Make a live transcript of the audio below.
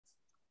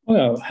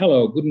Well,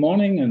 hello, good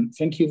morning, and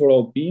thank you for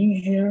all being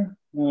here.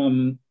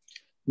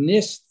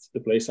 NIST,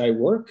 the place I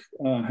work,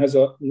 has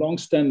a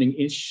long-standing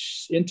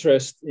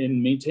interest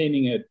in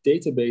maintaining a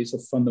database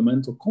of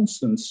fundamental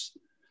constants.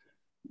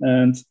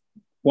 And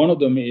one of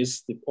them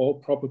is the all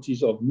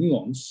properties of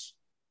muons.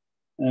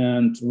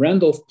 And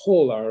Randolf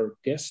Pohl, our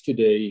guest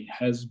today,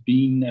 has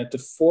been at the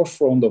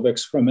forefront of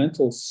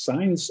experimental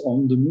science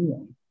on the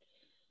muon,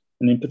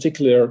 and in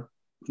particular,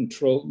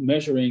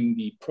 measuring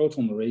the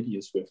proton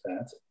radius with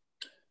that.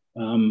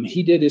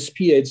 He did his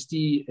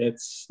PhD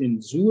in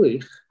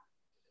Zurich,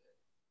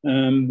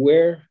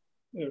 where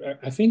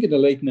I think in the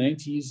late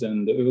 90s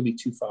and the early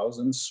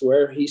 2000s,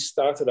 where he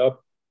started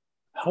up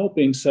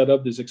helping set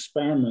up these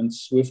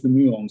experiments with the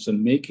muons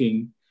and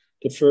making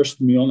the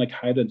first muonic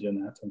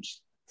hydrogen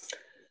atoms.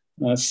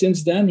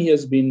 Since then, he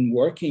has been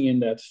working in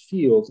that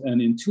field,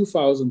 and in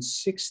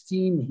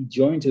 2016, he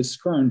joined his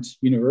current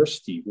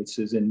university, which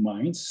is in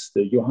Mainz,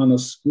 the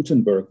Johannes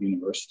Gutenberg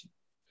University.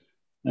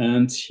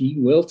 And he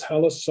will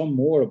tell us some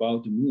more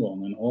about the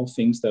muon and all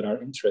things that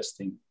are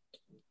interesting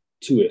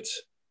to it.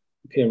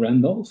 Okay,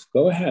 Randolf,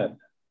 go ahead.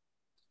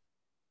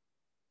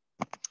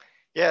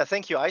 Yeah,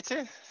 thank you,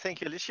 Aite.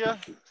 Thank you, Alicia.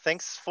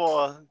 Thanks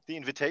for the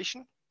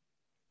invitation.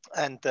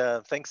 And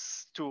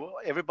thanks to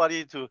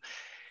everybody to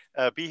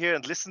be here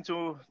and listen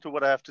to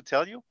what I have to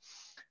tell you.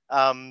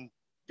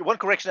 One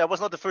correction, I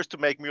was not the first to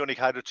make muonic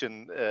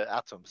hydrogen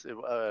atoms.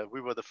 We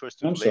were the first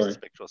to do laser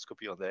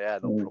spectroscopy on there. Yeah,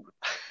 no problem.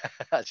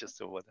 I just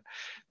don't want to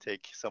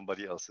take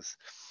somebody else's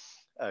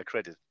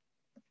credit.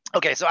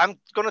 Okay, so I'm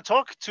going to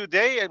talk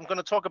today, I'm going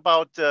to talk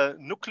about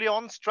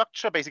nucleon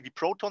structure, basically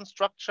proton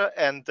structure,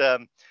 and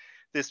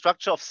the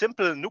structure of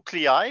simple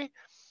nuclei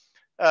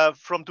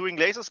from doing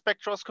laser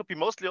spectroscopy,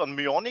 mostly on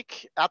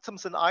muonic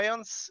atoms and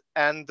ions,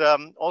 and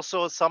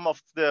also some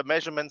of the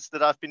measurements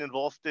that I've been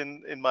involved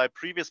in my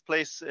previous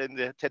place in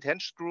the Ted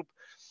Hensch group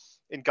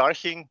in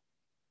Garching,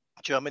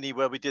 Germany,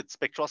 where we did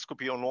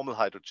spectroscopy on normal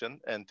hydrogen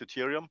and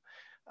deuterium.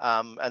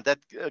 And that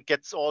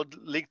gets all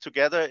linked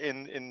together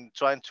in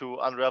trying to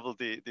unravel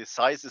the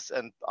sizes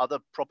and other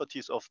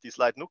properties of these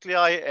light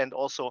nuclei, and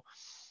also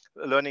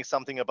learning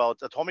something about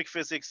atomic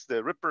physics,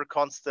 the Ripper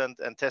constant,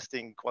 and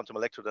testing quantum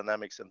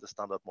electrodynamics in the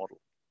standard model.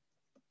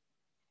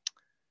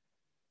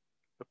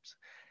 Oops.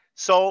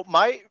 So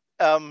my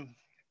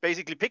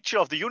basically picture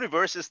of the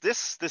universe is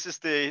this. This is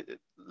the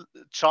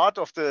chart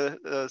of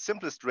the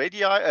simplest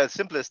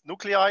simplest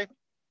nuclei,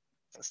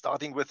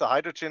 starting with the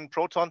hydrogen,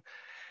 proton,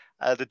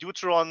 the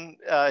deuteron,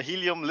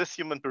 helium,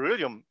 lithium, and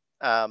beryllium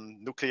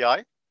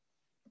nuclei.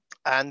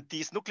 And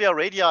these nuclear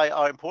radii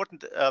are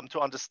important to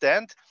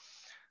understand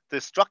the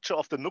structure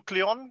of the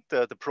nucleon,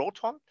 the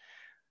proton,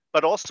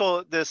 but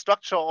also the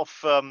structure of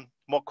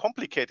more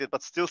complicated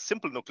but still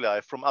simple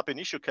nuclei from ab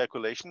initio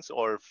calculations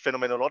or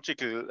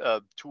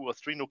phenomenological 2 or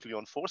 3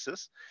 nucleon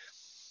forces.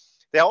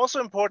 They are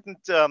also important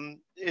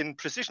in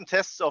precision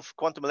tests of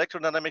quantum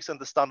electrodynamics and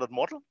the standard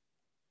model.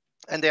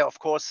 And they are, of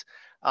course,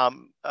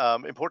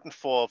 important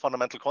for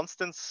fundamental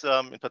constants,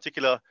 in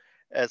particular,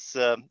 as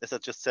I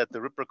just said,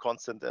 the Ripper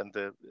constant, and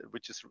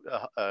which is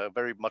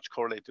very much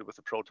correlated with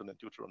the proton and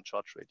deuteron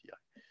charge radii.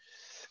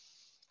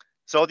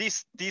 So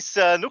these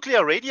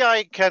nuclear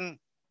radii can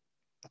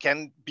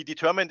be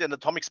determined in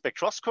atomic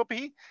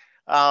spectroscopy,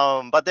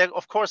 but they,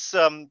 of course,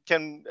 the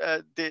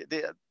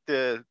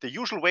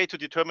usual way to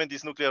determine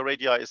these nuclear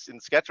radii is in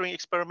scattering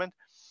experiment.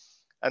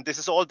 And this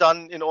is all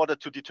done in order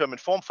to determine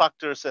form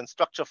factors and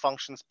structure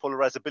functions,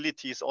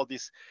 polarizabilities, all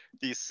these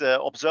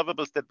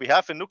observables that we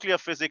have in nuclear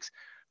physics,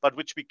 but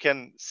which we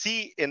can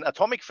see in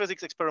atomic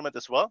physics experiment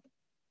as well.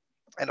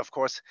 And of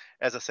course,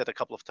 as I said a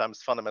couple of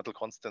times, fundamental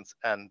constants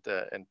and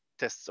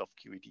tests of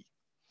QED.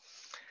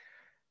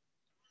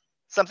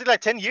 Something like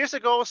 10 years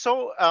ago or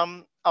so,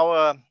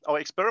 our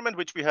experiment,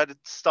 which we had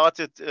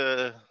started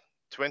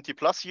 20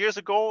 plus years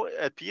ago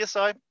at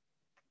PSI,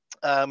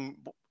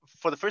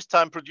 for the first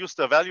time produced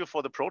a value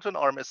for the proton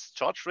arm as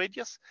charge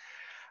radius.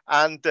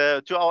 And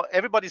to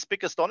everybody's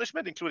big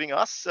astonishment, including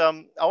us,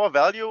 our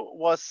value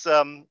was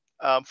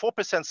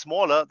 4%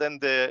 smaller than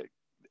the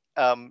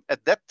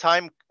at that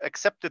time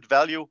accepted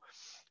value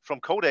from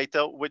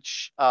CODATA,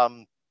 which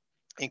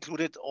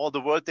included all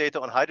the world data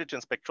on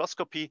hydrogen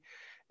spectroscopy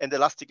and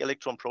elastic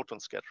electron proton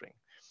scattering.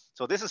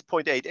 So this is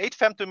 0.88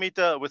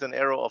 femtometer with an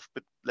error of a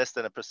bit less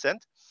than 1%.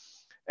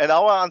 And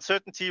our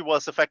uncertainty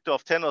was a factor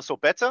of 10 or so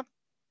better,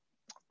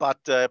 but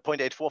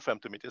 0.84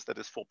 femtometers, that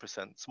is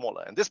 4%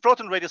 smaller. And this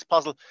proton radius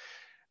puzzle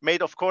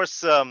made, of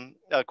course,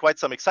 quite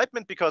some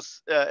excitement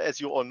because, as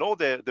you all know,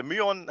 the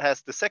muon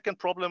has the second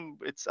problem.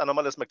 It's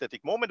anomalous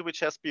magnetic moment, which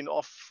has been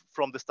off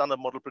from the standard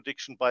model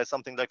prediction by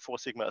something like 4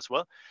 sigma as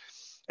well.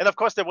 And of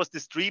course, there was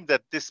this dream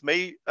that this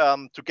may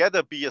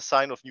together be a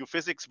sign of new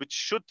physics, which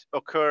should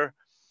occur,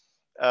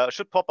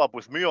 should pop up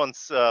with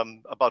muons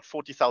about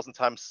 40,000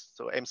 times,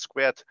 so m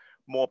squared,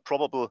 more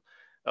probable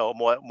or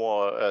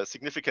more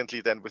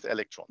significantly than with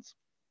electrons.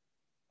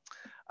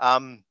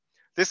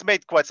 This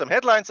made quite some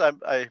headlines.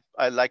 I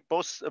like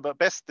both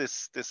best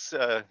this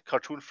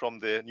cartoon from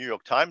the New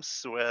York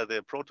Times, where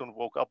the proton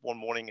woke up one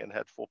morning and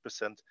had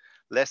 4%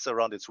 less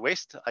around its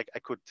waist. I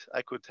could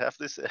have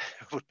this. It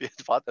would be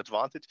an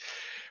advantage.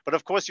 But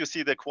of course, you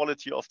see the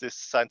quality of this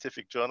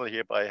scientific journal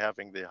here by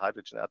having the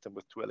hydrogen atom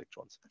with 2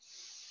 electrons.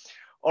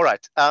 All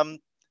right.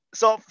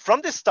 So from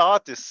the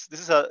start, this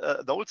is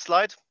an old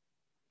slide,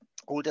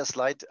 older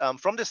slide.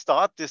 From the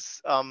start,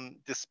 this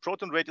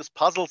proton radius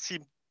puzzle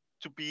seemed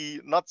to be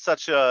not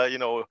such a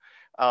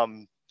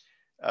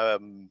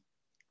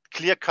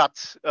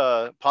clear-cut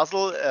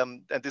puzzle,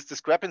 and this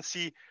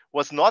discrepancy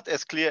was not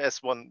as clear as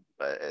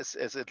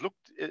as it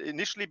looked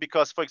initially,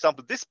 because, for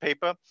example, this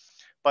paper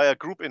by a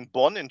group in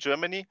Bonn in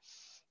Germany,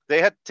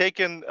 they had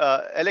taken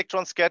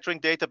electron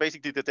scattering data,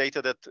 basically the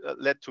data that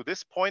led to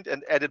this point,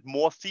 and added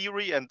more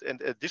theory and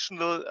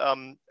additional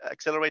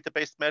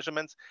accelerator-based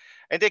measurements,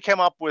 and they came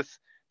up with,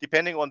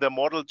 depending on their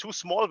model, 2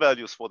 small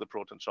values for the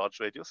proton charge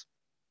radius,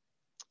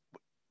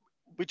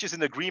 which is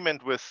in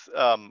agreement with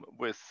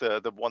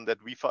the one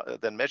that we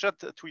then measured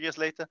 2 years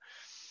later.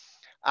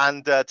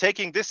 And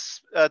taking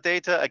this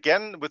data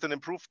again with an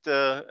improved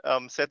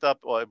setup,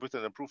 or with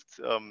an improved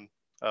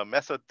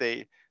method,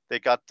 they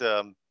got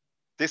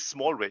this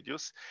small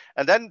radius.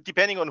 And then,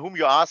 depending on whom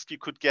you ask, you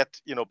could get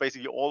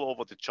basically all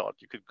over the chart.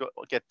 You could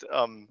get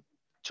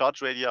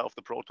charge radii of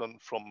the proton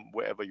from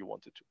wherever you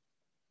wanted to.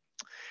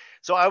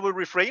 So I will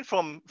refrain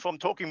from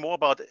talking more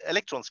about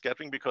electron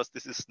scattering, because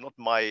this is not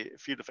my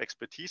field of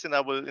expertise, and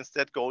I will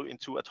instead go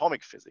into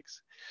atomic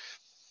physics.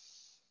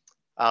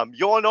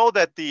 You all know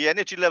that the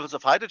energy levels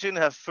of hydrogen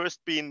have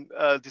first been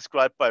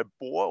described by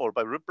Bohr, or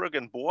by Rydberg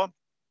and Bohr,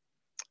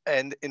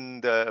 and in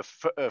the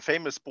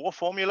famous Bohr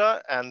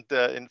formula. And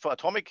for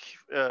atomic,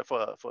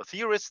 for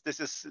theorists,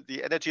 this is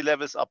the energy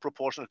levels are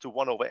proportional to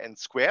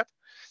 1/n².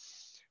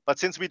 But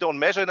since we don't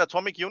measure in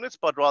atomic units,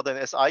 but rather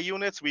in SI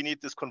units, we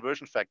need this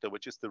conversion factor,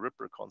 which is the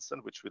Rydberg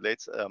constant, which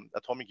relates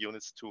atomic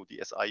units to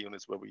the SI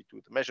units where we do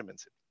the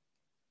measurements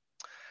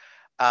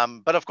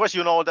in. But of course,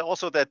 you know that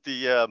also that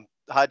the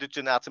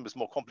hydrogen atom is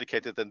more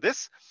complicated than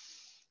this.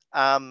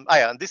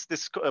 And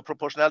this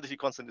proportionality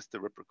constant is the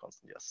Rydberg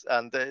constant, yes.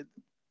 And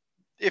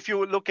if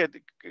you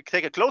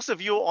take a closer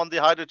view on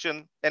the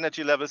hydrogen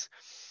energy levels,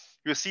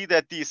 you see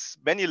that these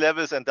many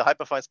levels and the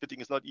hyperfine splitting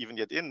is not even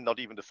yet in, not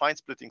even the fine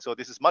splitting. So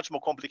this is much more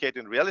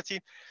complicated in reality.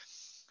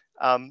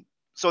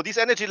 So these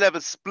energy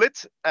levels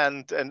split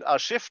and are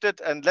shifted.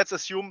 And let's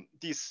assume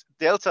these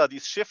delta,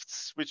 these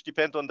shifts, which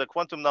depend on the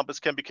quantum numbers,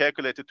 can be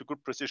calculated to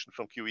good precision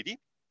from QED.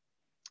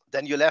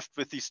 Then you're left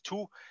with these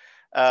two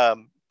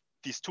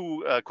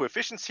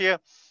coefficients here.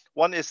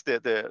 One is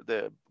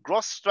the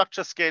gross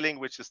structure scaling,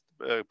 which is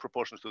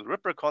proportional to the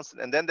Rydberg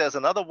constant. And then there's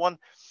another one,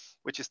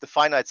 which is the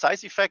finite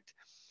size effect,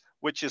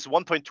 which is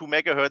 1.2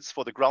 megahertz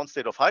for the ground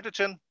state of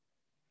hydrogen.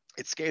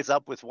 It scales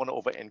up with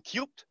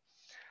 1/n³.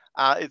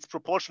 It's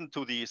proportional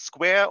to the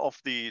square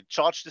of the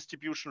charge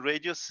distribution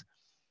radius,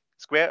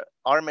 square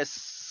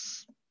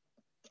RMS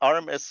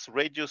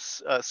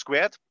radius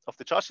squared of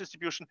the charge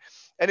distribution.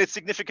 And it's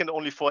significant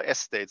only for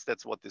S states.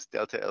 That's what this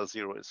delta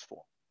L0 is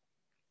for.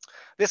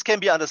 This can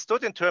be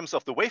understood in terms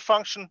of the wave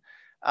function.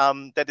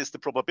 That is the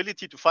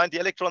probability to find the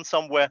electron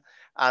somewhere.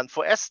 And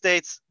for S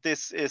states,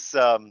 this is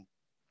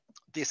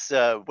this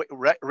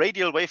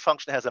radial wave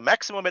function has a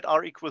maximum at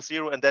r =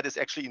 0, and that is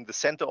actually in the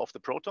center of the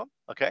proton.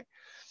 Okay.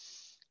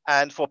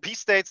 And for p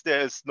states,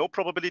 there is no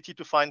probability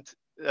to find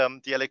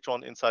the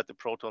electron inside the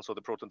proton, so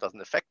the proton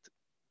doesn't affect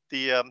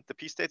the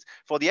p states.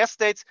 For the S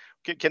states,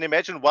 can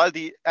imagine while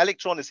the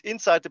electron is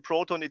inside the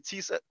proton, it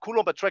sees a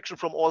Coulomb attraction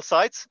from all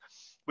sides,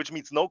 which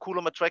means no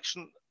Coulomb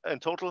attraction in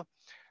total.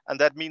 And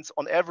that means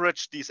on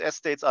average, these S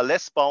states are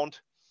less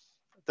bound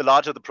the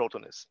larger the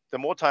proton is. The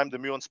more time the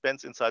muon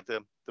spends inside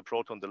the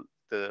proton,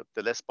 the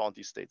less bound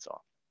these states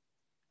are.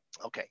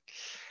 Okay.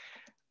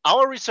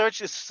 Our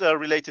research is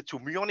related to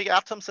muonic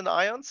atoms and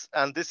ions,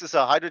 and this is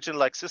a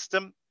hydrogen-like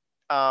system,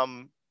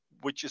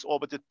 which is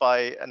orbited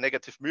by a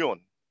negative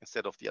muon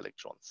instead of the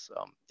electrons.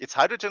 It's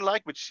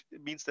hydrogen-like, which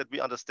means that we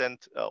understand,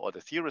 or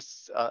the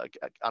theorists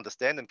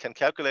understand and can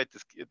calculate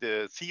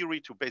the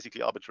theory to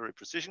basically arbitrary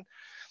precision.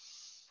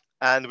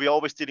 And we're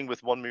always dealing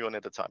with one muon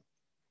at a time.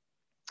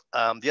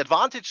 The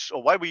advantage,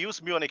 or why we use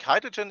muonic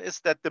hydrogen, is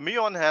that the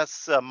muon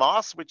has a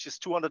mass which is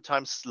 200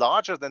 times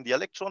larger than the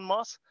electron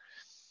mass.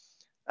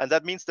 And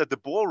that means that the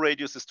Bohr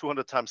radius is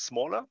 200 times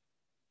smaller.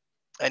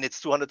 And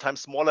it's 200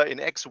 times smaller in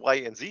X, Y,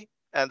 and Z.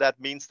 And that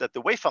means that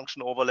the wave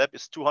function overlap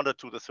is 200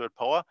 to the third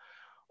power,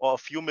 or a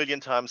few million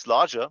times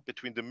larger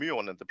between the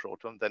muon and the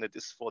proton than it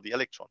is for the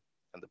electron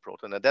and the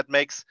proton. And that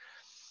makes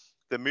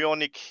the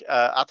muonic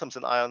atoms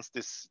and ions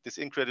this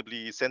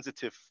incredibly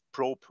sensitive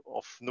probe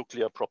of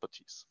nuclear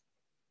properties.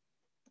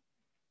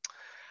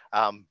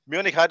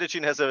 Muonic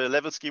hydrogen has a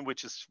level scheme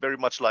which is very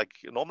much like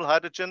normal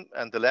hydrogen,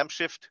 and the lamp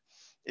shift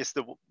is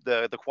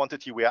the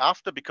quantity we're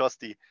after, because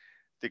the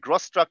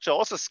gross structure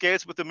also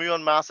scales with the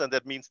muon mass, and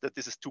that means that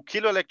this is 2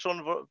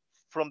 kiloelectron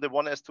from the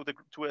 1s to the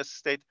 2s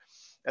state,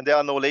 and there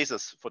are no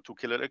lasers for 2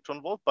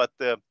 kiloelectron volt, but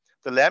the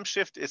The lamp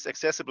shift is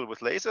accessible with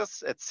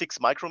lasers at 6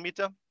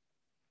 micrometer.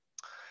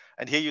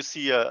 And here you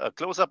see a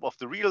close-up of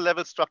the real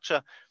level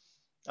structure.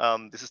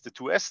 This is the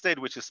 2s state,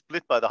 which is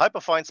split by the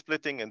hyperfine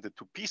splitting, and the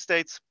 2p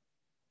states.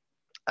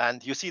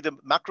 And you see the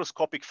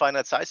macroscopic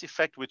finite size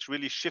effect, which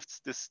really shifts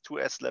this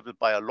 2s level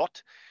by a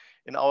lot.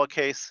 In our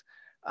case,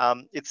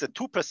 it's a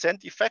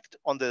 2% effect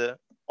on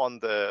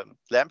the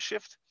lamp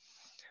shift.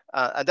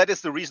 And that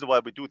is the reason why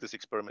we do this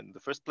experiment in the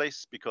first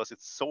place, because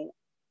it's so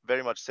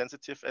very much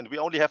sensitive. And we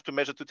only have to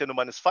measure to 10 to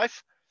minus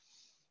 5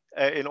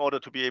 in order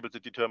to be able to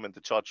determine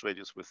the charge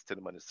radius with 10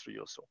 to minus 3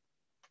 or so.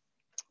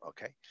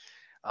 Okay.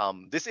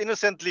 This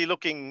innocently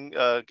looking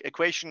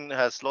equation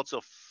has lots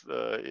of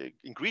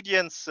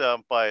ingredients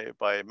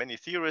by many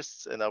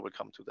theorists, and I will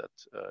come to that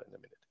in a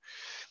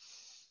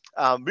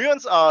minute.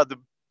 Muons are the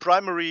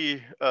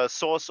primary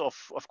source of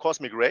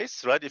cosmic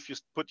rays, right? If you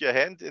put your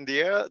hand in the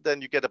air,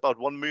 then you get about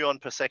 1 muon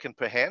per second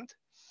per hand.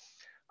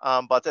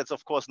 But that's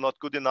of course not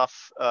good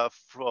enough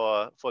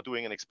for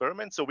doing an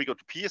experiment. So we go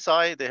to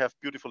PSI. They have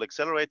beautiful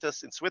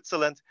accelerators in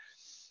Switzerland.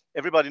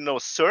 Everybody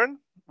knows CERN,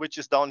 which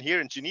is down here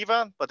in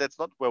Geneva, but that's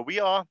not where we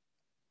are.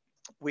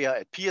 We are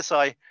at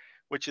PSI,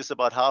 which is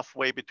about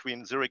halfway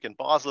between Zurich and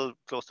Basel,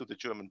 close to the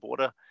German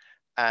border.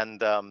 And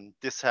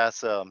this has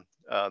the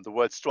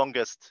world's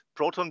strongest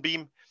proton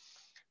beam.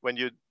 When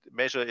you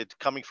measure it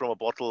coming from a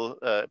bottle,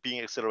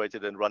 being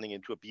accelerated and running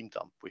into a beam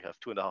dump, we have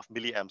 2.5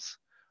 milliamps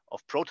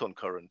of proton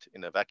current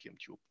in a vacuum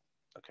tube.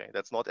 Okay,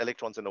 that's not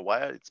electrons in a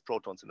wire, it's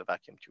protons in a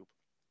vacuum tube.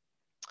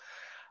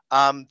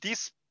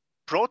 These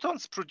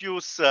protons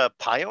produce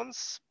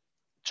pions,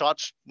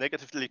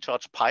 negatively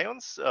charged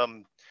pions,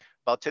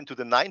 about 10 to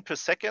the 9 per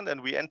second,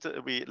 and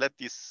we let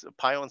these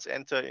pions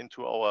enter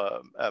into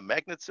our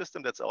magnet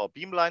system. That's our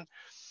beamline.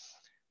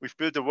 We've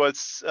built the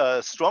world's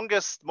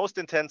strongest, most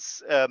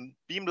intense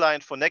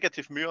beamline for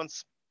negative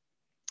muons.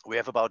 We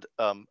have about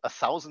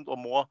 1,000 or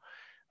more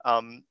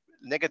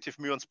negative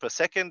muons per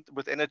second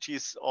with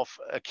energies of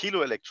a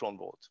kilo electron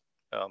volt.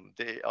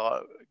 They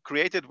are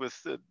created with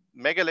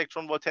mega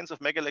electron volt, tens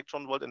of mega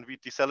electron volt, and we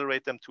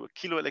decelerate them to a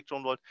kilo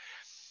electron volt,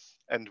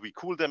 and we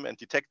cool them and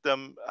detect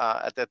them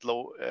at that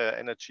low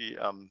energy,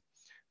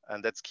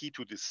 and that's key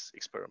to this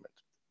experiment.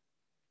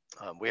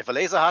 We have a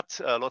laser hut,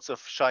 lots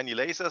of shiny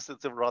lasers.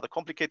 It's a rather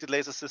complicated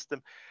laser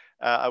system.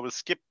 I will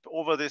skip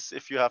over this.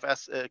 If you have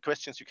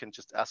questions, you can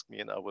just ask me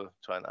and I will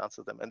try and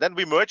answer them. And then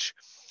we merge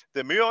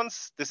the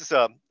muons. This is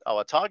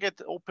our target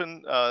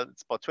open.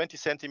 It's about 20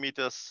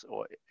 centimeters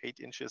or 8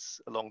 inches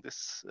along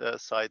this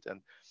side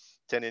and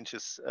 10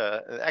 inches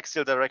in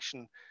axial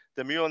direction.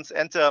 The muons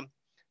enter.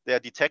 They are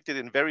detected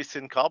in very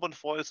thin carbon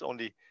foils,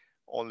 only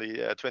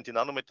 20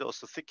 nanometers or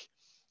so thick.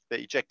 They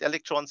eject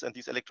electrons, and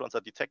these electrons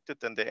are detected,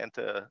 and they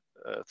enter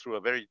through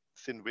a very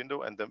thin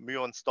window, and the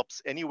muon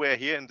stops anywhere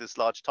here in this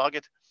large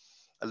target.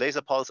 A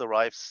laser pulse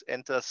arrives,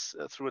 enters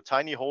through a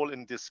tiny hole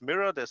in this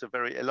mirror. There's a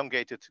very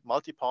elongated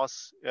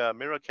multipass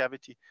mirror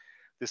cavity.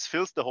 This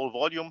fills the whole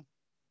volume,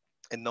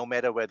 and no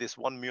matter where this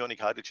one muonic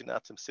hydrogen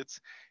atom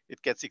sits,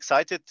 it gets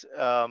excited,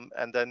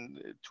 and then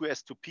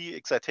 2s2p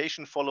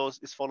excitation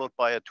is followed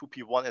by a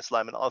 2p1s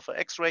Lyman alpha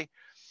X-ray,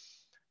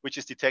 which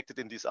is detected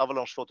in these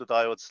avalanche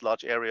photodiodes,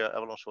 large area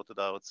avalanche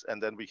photodiodes.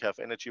 And then we have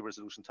energy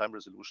resolution, time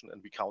resolution,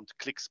 and we count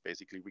clicks,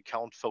 basically. We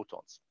count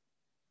photons.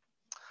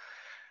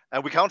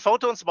 And we count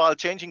photons while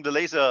changing the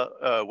laser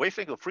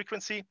wavelength or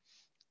frequency.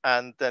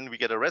 And then we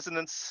get a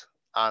resonance.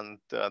 And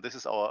this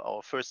is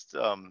our first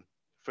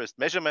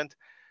measurement,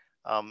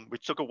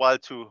 which took a while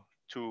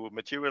to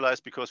materialize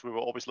because we were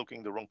always looking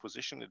in the wrong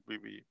position.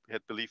 We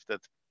had believed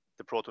that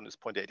the proton is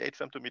 0.88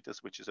 femtometers,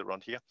 which is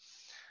around here.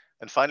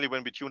 And finally,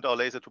 when we tuned our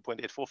laser to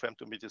 0.84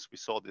 femtometers, we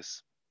saw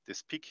this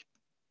peak.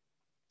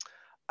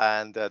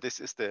 And this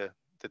is the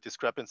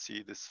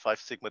discrepancy, this 5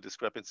 sigma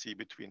discrepancy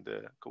between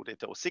the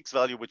codata 06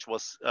 value, which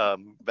was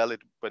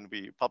valid when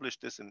we published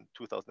this in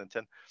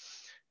 2010,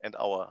 and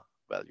our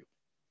value.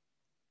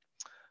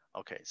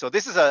 Okay, so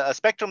this is a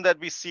spectrum that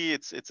we see.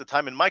 It's a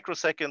time in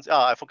microseconds.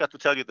 I forgot to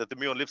tell you that the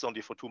muon lives only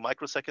for 2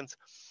 microseconds,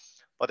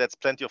 but that's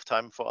plenty of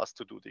time for us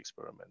to do the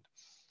experiment.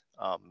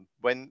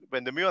 When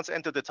the muons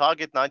enter the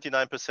target,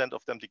 99%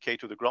 of them decay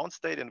to the ground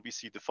state, and we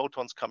see the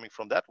photons coming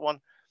from that one.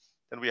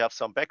 Then we have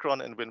some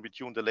background, and when we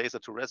tune the laser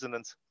to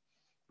resonance,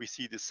 we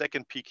see the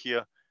second peak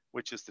here,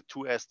 which is the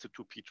 2s to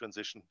 2p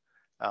transition,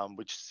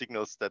 which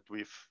signals that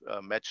we've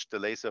matched the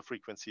laser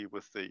frequency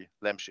with the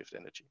lamp shift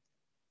energy.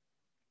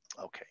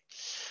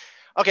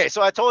 Okay,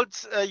 so I told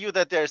you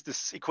that there's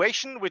this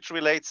equation which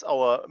relates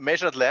our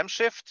measured lamp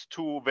shift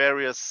to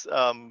various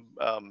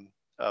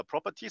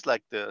properties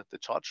like the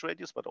charge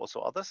radius, but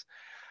also others.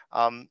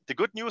 The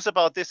good news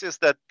about this is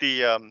that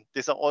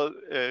these are all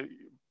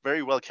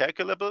very well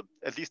calculable.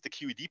 At least the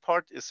QED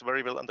part is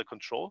very well under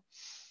control.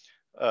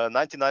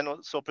 99%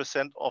 or so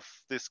of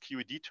this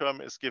QED term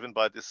is given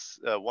by this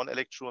 1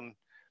 electron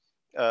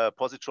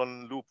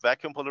positron loop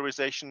vacuum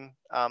polarization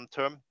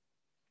term.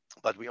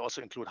 But we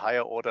also include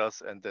higher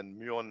orders and then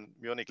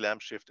muonic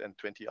lamp shift and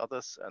 20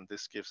 others. And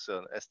this gives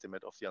an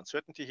estimate of the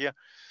uncertainty here.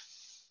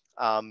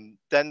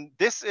 Then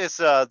this is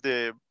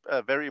the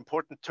very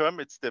important term.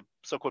 It's the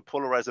so-called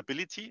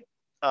polarizability,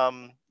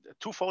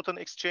 two-photon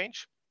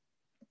exchange.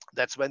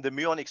 That's when the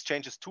muon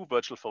exchanges two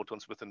virtual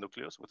photons with the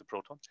nucleus, with the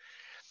proton.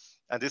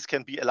 And this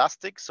can be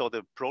elastic, so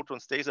the proton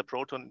stays a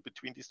proton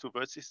between these two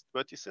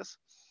vertices.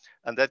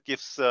 And that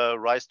gives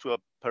rise to a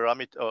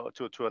parameter,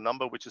 to a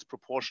number which is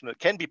proportional,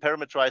 can be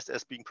parameterized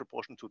as being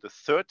proportional to the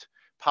third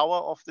power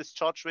of this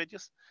charge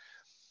radius.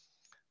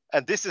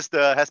 And this is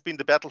has been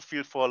the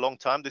battlefield for a long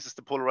time. This is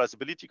the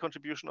polarizability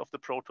contribution of the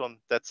proton.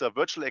 That's a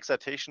virtual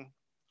excitation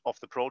of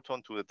the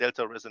proton to a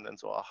delta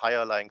resonance or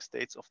higher lying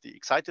states of the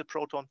excited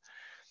proton.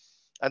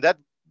 And that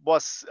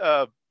was,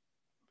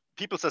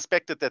 people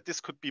suspected that this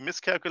could be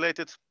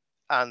miscalculated,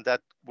 and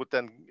that would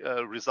then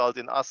result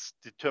in us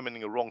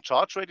determining a wrong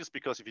charge radius,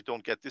 because if you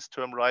don't get this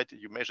term right,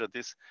 you measure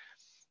this,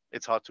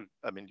 it's hard to,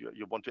 I mean,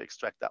 you want to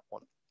extract that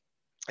one.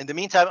 In the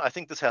meantime, I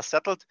think this has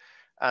settled,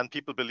 and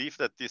people believe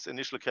that this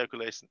initial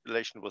calculation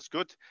was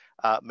good.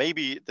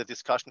 Maybe the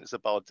discussion is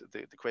about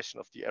the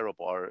question of the error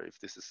bar, if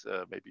this is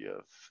maybe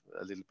a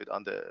little bit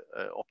under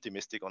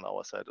optimistic on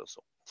our side or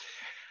so.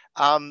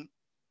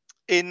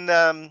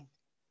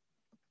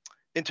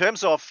 In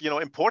terms of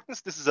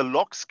importance, this is a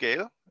log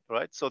scale,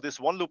 right? So this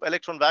one loop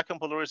electron vacuum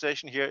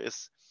polarization here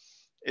is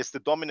the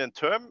dominant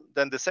term.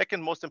 Then the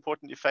second most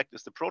important effect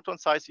is the proton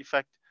size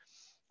effect.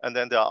 And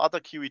then there are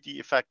other QED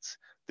effects.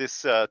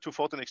 This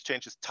two-photon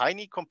exchange is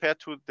tiny compared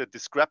to the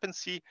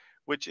discrepancy,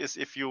 which is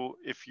if you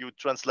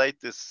translate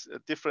this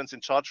difference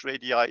in charge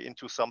radii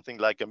into something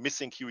like a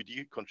missing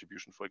QED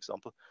contribution, for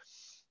example,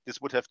 this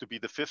would have to be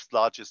the fifth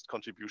largest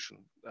contribution.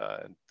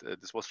 And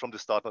this was from the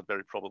start not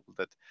very probable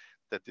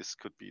that this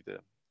could be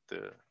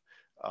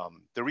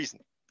the reason.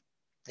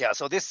 Yeah,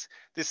 so this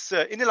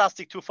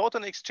inelastic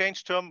two-photon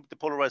exchange term, the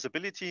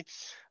polarizability,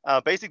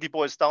 basically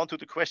boils down to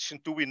the question: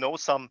 do we know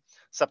some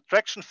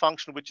subtraction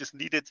function which is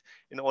needed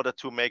in order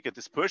to make a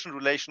dispersion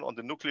relation on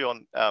the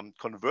nucleon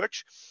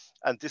converge?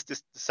 And this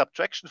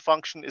subtraction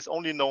function is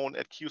only known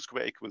at q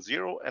square equals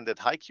 0 and at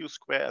high q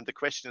square. And the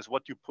question is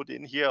what you put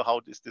in here.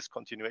 How is this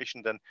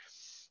continuation then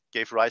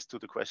gave rise to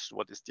the question: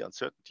 what is the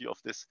uncertainty of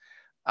this?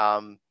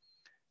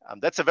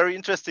 That's a very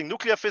interesting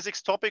nuclear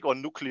physics topic, or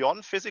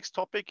nucleon physics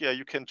topic.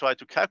 You can try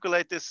to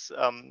calculate this,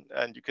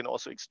 and you can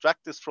also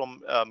extract this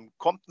from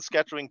Compton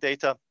scattering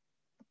data.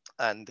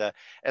 And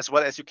as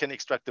well as you can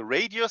extract the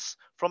radius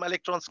from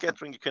electron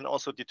scattering, you can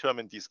also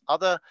determine these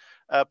other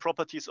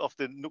properties of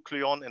the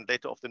nucleon and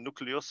later of the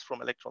nucleus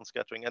from electron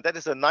scattering. And that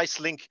is a nice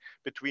link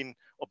between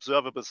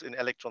observables in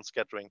electron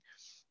scattering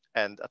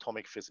and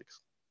atomic physics.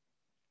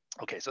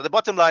 Okay, so the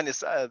bottom line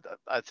is, I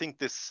think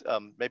this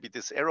maybe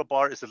this error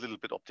bar is a little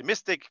bit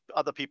optimistic,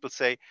 other people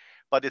say,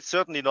 but it's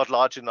certainly not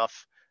large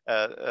enough,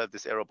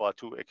 this error bar,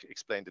 to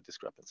explain the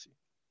discrepancy.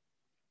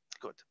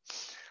 Good.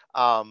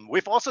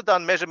 We've also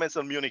done measurements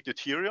on muonic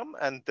deuterium,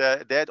 and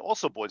that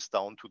also boils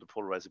down to the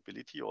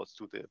polarizability, or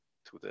to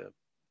the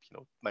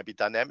maybe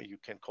dynamic, you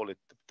can call it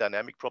the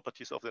dynamic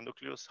properties of the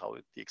nucleus, how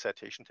the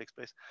excitation takes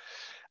place.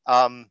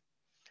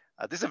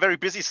 This is a very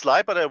busy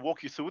slide, but I'll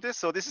walk you through this.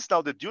 So this is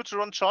now the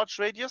deuteron charge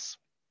radius.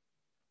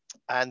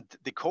 And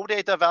the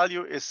co-data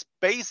value is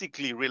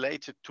basically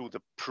related to the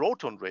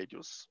proton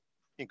radius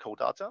in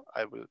co-data.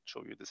 I will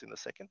show you this in a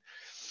second.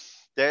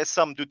 There is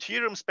some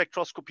deuterium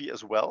spectroscopy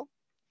as well.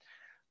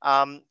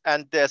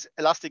 And there's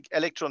elastic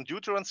electron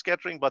deuteron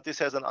scattering, but this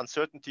has an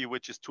uncertainty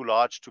which is too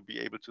large to be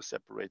able to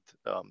separate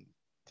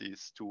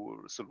these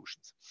two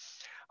solutions.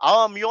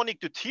 Our muonic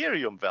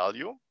deuterium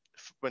value,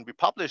 when we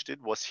published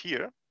it, was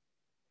here.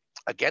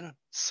 Again,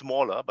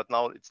 smaller, but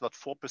now it's not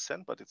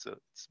 4%, but it's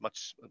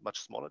much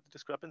smaller, the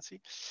discrepancy.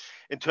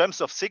 In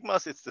terms of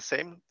sigmas, it's the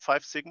same,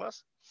 5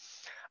 sigmas.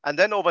 And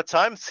then over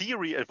time,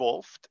 theory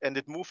evolved, and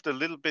it moved a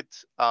little bit.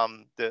 Our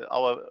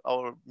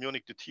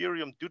muonic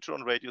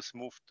deuteron radius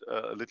moved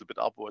a little bit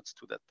upwards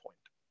to that point.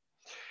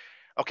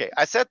 Okay,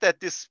 I said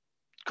that this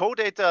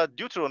co-data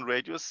deuteron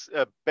radius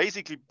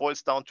basically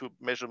boils down to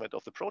measurement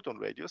of the proton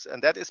radius,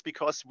 and that is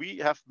because we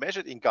have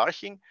measured in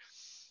Garching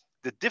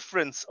the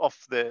difference of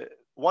the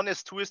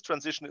 1s-2s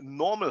transition in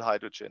normal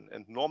hydrogen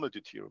and normal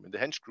deuterium in the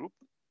Hensch group.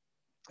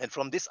 And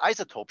from this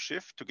isotope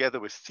shift, together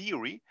with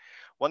theory,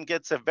 one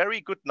gets a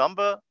very good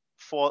number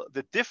for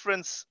the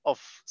difference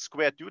of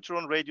squared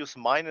deuteron radius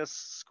minus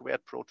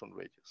squared proton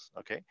radius.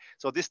 Okay,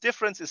 so this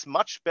difference is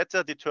much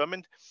better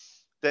determined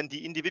than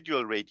the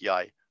individual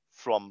radii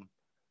from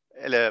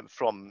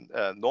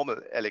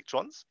normal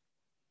electrons.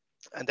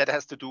 And that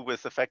has to do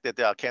with the fact that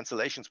there are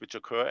cancellations which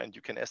occur, and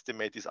you can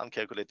estimate these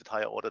uncalculated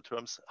higher order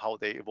terms, how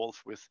they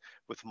evolve with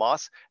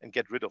mass, and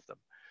get rid of them.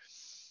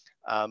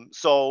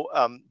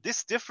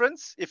 This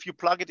difference, if you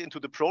plug it into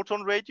the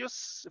proton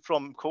radius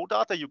from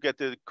co-data, you get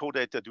the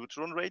co-data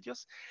deuteron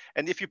radius.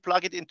 And if you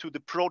plug it into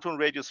the proton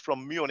radius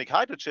from muonic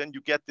hydrogen,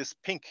 you get this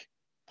pink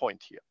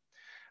point here.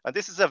 And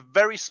this is a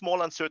very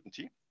small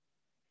uncertainty.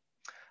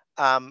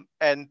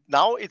 And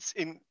now it's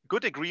in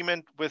good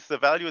agreement with the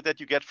value that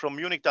you get from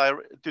muonic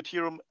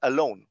deuterium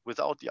alone,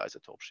 without the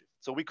isotope shift.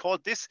 So we call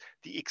this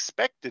the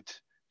expected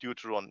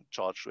deuteron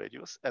charge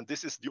radius, and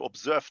this is the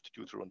observed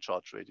deuteron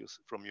charge radius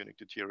from muonic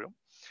deuterium.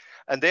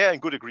 And they are in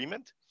good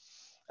agreement.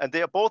 And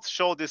they both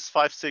show this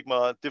 5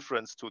 sigma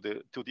difference to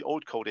the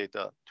old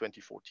CODATA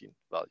 2014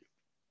 value.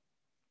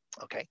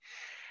 Okay.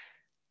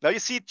 Now you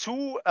see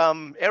 2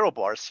 error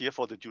bars here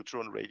for the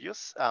deuteron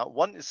radius.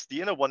 One is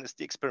the inner one is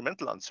the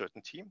experimental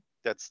uncertainty.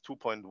 That's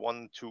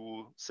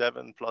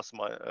 2.127 plus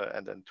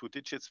and then 2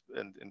 digits.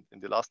 And in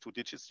the last 2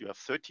 digits, you have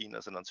 13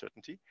 as an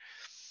uncertainty.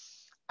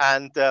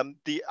 And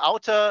the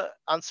outer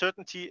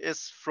uncertainty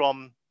is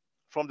from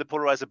the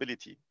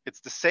polarizability.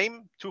 It's the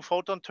same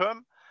 2-photon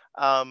term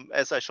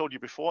as I showed you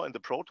before in the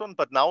proton,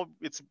 but now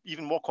it's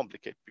even more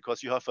complicated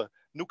because you have a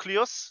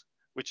nucleus,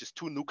 which is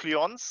 2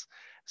 nucleons.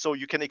 So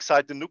you can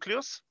excite the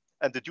nucleus,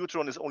 and the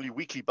deuteron is only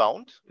weakly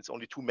bound. It's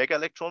only 2 mega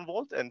electron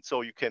volt. And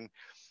so you can,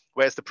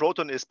 whereas the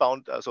proton is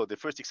bound, so the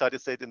first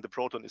excited state in the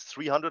proton is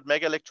 300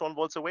 mega electron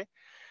volts away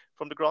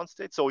from the ground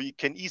state. So you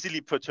can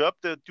easily perturb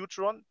the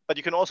deuteron, but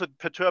you can also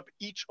perturb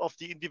each of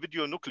the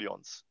individual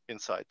nucleons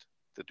inside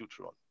the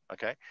deuteron,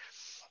 okay?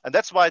 And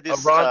that's why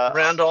this—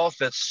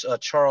 Randolph, it's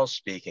Charles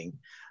speaking.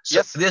 So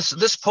yes.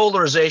 This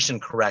polarization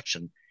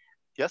correction,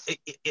 yes,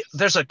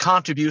 there's a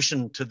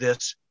contribution to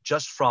this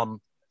just from,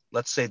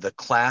 let's say, the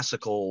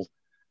classical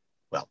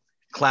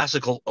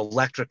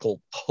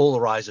electrical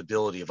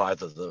polarizability of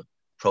either the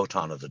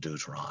proton or the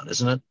deuteron,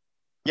 isn't it?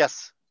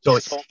 Yes. So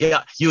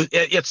yeah,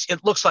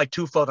 it looks like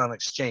 2-photon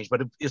exchange,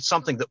 but it's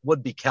something that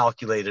would be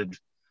calculated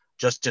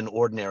just in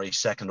ordinary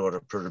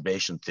second-order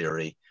perturbation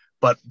theory,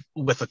 but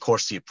with, of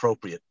course, the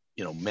appropriate,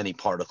 many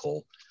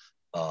particle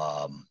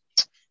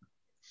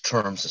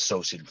terms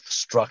associated with the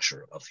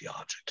structure of the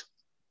object.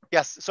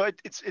 Yes, so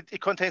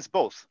it contains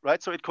both,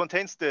 right? So it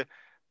contains the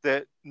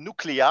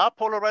nuclear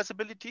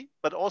polarizability,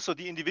 but also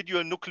the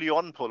individual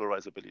nucleon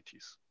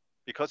polarizabilities,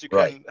 because you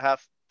can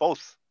have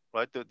both,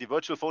 right? The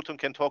virtual photon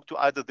can talk to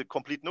either the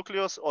complete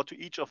nucleus or to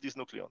each of these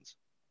nucleons.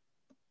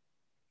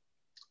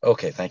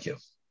 Okay, thank you.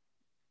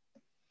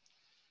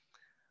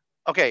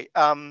 Okay,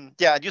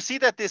 yeah, you see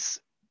that this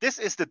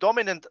is the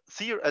dominant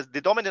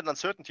the dominant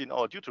uncertainty in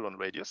our deuteron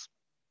radius,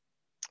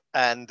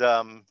 and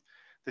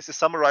this is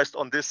summarized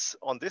on this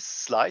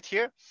slide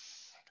here.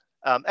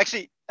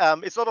 Actually,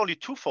 it's not only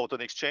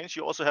 2-photon exchange.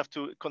 You also have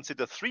to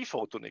consider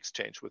 3-photon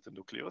exchange with the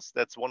nucleus.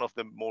 That's one of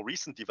the more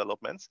recent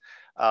developments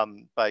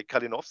by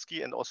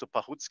Kalinowski and also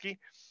Pachutsky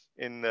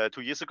in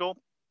 2 years ago.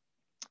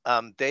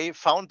 They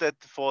found that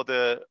for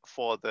the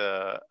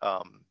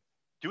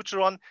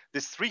deuteron,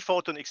 this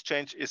 3-photon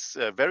exchange is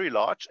very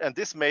large, and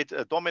this made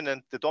the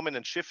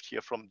dominant shift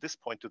here from this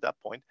point to that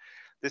point.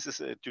 This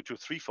is due to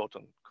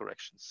 3-photon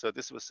corrections. So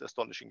this was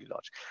astonishingly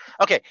large.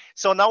 Okay,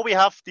 so now we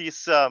have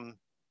these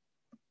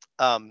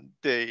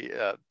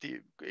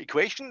the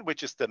equation,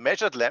 which is the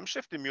measured lamp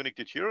shift in muonic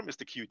deuterium, is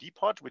the QED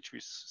part, which we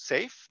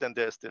save. Then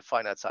there's the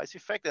finite size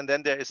effect, and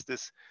then there is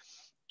this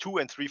 2-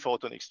 and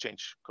 3-photon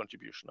exchange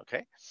contribution.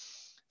 Okay,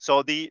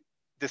 so the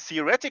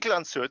theoretical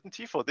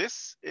uncertainty for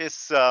this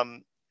is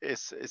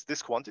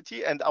this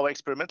quantity, and our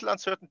experimental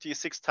uncertainty is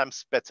 6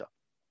 times better.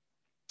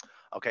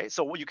 Okay,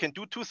 so you can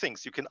do 2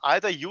 things. You can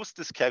either use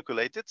this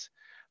calculated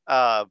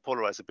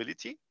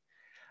polarizability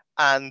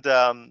and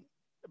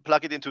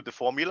plug it into the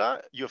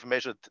formula. You have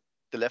measured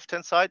the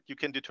left-hand side. You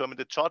can determine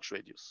the charge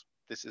radius.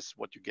 This is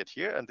what you get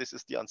here, and this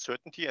is the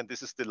uncertainty, and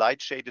this is the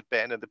light shaded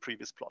band in the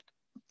previous plot.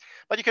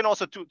 But you can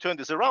also turn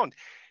this around.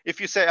 If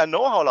you say, I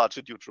know how large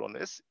the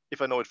deuteron is,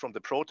 if I know it from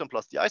the proton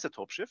plus the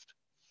isotope shift,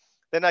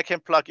 then I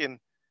can plug in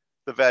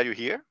the value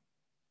here.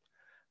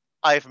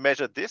 I've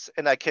measured this,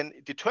 and I can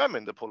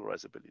determine the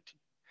polarizability.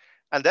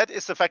 And that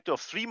is a factor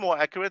of 3 more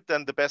accurate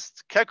than the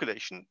best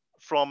calculation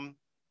from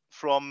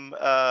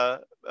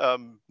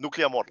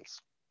nuclear models.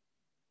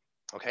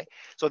 Okay,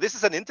 so this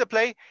is an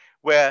interplay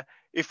where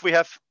if we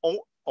have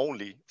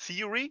only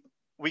theory,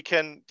 we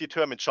can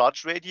determine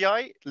charge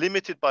radii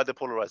limited by the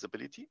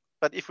polarizability.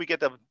 But if we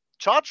get a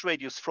charge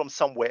radius from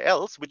somewhere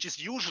else, which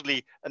is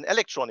usually an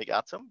electronic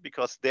atom,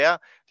 because there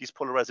these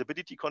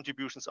polarizability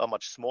contributions are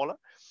much smaller,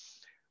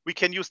 we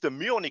can use the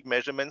muonic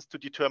measurements to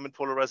determine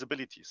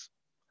polarizabilities.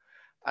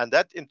 And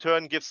that in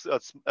turn gives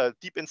us a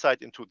deep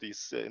insight into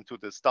these into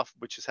the stuff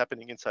which is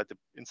happening inside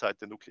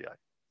the nuclei,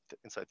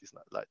 inside these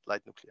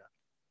light nuclei.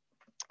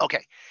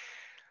 Okay,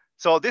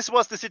 so this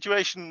was the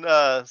situation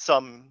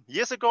some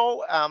years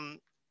ago,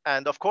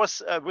 and of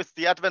course, with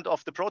the advent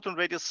of the proton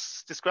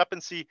radius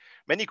discrepancy,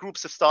 many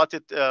groups have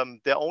started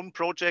their own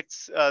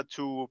projects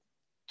to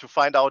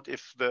find out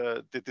if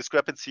the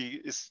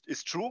discrepancy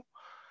is true,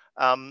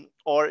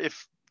 or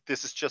if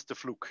this is just a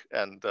fluke,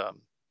 and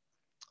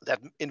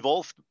that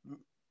involved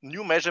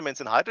new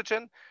measurements in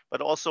hydrogen, but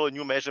also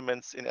new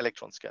measurements in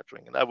electron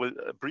scattering. And I will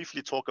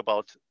briefly talk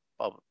about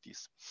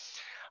these.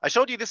 I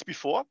showed you this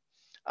before,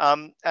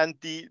 and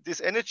this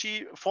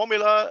energy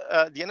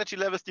formula, the energy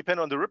levels depend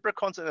on the Ripper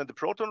constant and the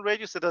proton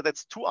radius.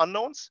 That's 2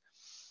 unknowns.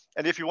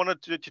 And if you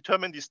wanted to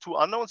determine these 2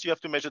 unknowns, you have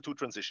to measure 2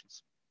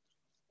 transitions.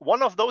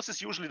 One of those is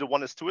usually the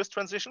 1s 2s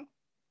transition,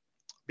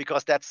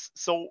 because that's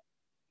so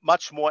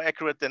much more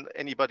accurate than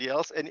anybody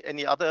else,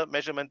 any other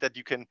measurement, that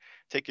you can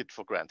take it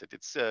for granted.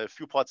 It's a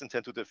few parts in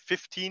 10 to the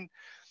 15,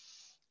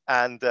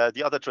 and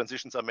the other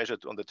transitions are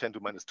measured on the 10 to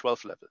minus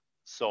 12 level.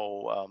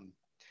 So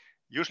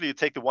usually you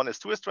take the 1s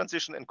 2s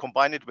transition and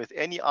combine it with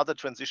any other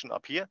transition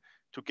up here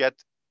to get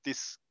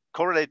this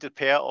correlated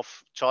pair of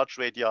charge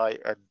radii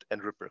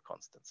and Ripper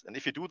constants. And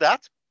if you do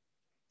that,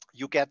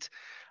 you get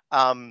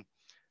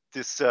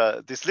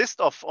this list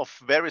of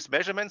various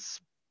measurements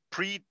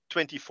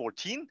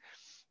pre-2014.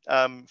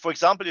 For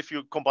example, if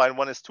you combine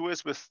 1s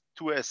 2s with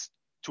 2s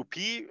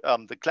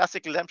 2p, the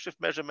classical lamp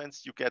shift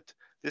measurements, you get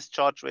this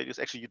charge radius.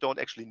 Actually, you don't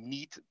actually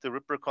need the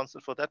Ripper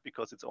constant for that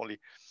because it's only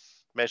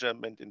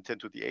measurement in 10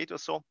 to the 8 or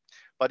so.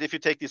 But if you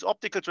take these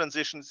optical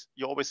transitions,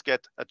 you always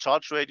get a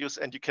charge radius,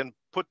 and you can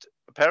put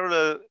a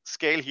parallel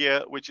scale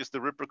here, which is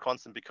the Ripper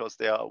constant, because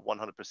they are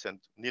 100%,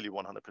 nearly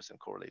 100%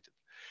 correlated.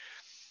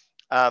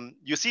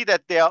 You see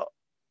that they are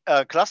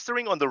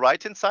clustering on the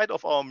right-hand side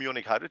of our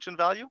muonic hydrogen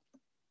value,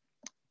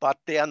 but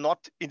they are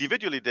not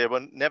individually. They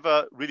were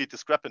never really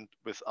discrepant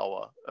with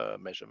our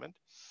measurement.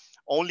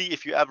 Only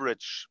if you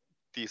average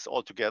these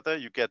all together,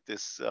 you get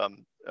this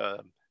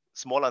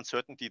small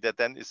uncertainty that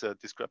then is a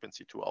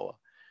discrepancy to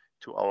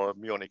our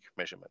muonic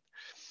measurement.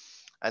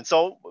 And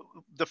so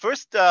the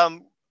first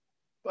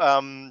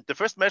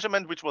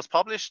measurement which was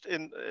published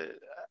in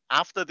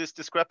after this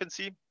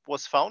discrepancy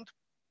was found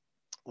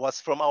was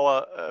from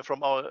our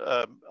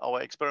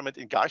experiment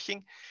in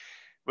Garching,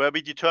 where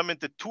we determined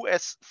the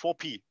 2s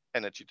 4p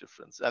energy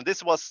difference. And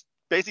this was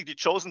basically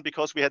chosen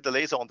because we had the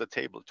laser on the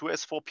table.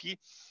 2s 4p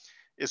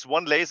is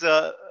one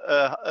laser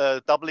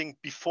doubling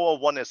before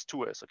 1s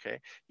 2s. Okay,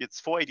 it's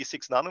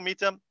 486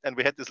 nanometer, and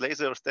we had this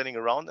laser standing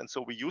around, and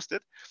so we used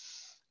it.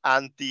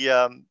 And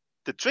the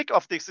trick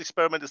of this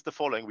experiment is the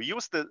following: we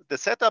use the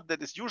setup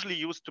that is usually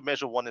used to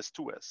measure 1s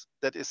 2s.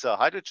 That is a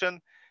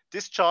hydrogen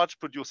discharge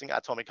producing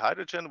atomic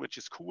hydrogen, which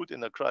is cooled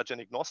in a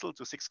cryogenic nozzle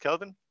to 6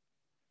 Kelvin.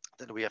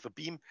 Then we have a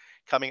beam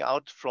coming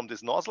out from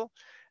this nozzle,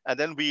 and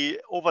then we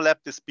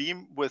overlap this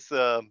beam with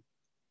a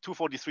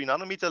 243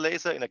 nanometer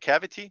laser in a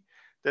cavity.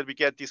 That we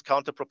get these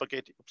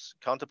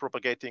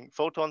counter-propagating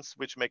photons,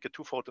 which make a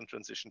 2-photon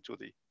transition to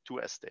the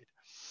 2s state.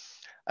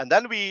 And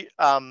then we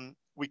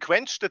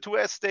quench the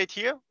 2s state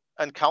here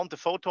and count the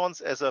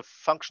photons as a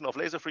function of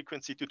laser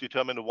frequency to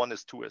determine the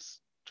 1s 2s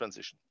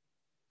transition.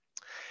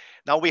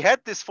 Now we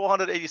had this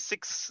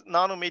 486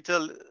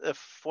 nanometer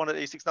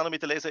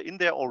laser in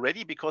there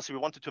already because we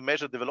wanted to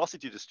measure the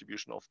velocity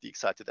distribution of the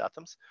excited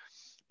atoms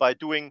by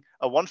doing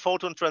a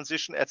 1-photon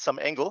transition at some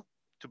angle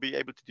to be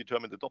able to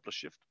determine the Doppler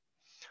shift.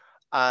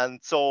 And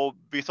so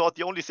we thought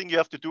the only thing you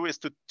have to do is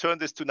to turn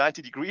this to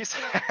 90 degrees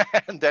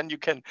and then you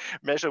can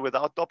measure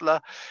without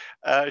Doppler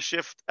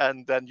shift,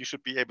 and then you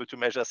should be able to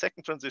measure a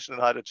second transition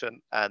in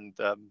hydrogen and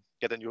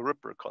get a new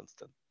Ripper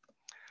constant.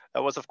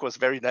 That was, of course,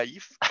 very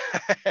naive.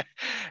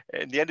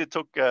 In the end, it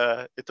took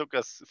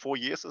us 4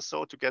 years or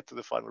so to get to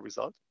the final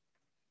result.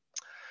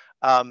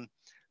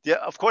 Yeah,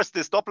 of course,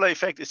 this Doppler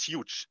effect is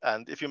huge.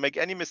 And if you make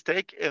any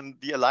mistake in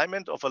the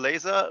alignment of a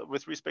laser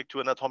with respect to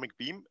an atomic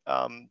beam,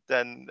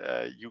 then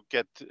you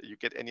get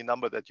any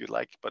number that you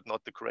like, but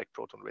not the correct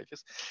proton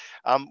radius.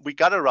 We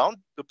got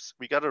around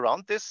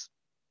this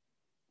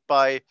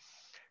by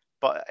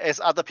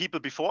as other people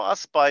before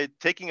us, by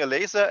taking a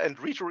laser and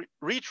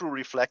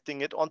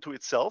retro-reflecting it onto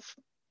itself.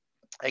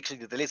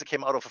 Actually, the laser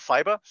came out of a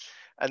fiber,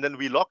 and then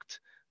we locked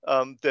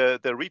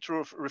the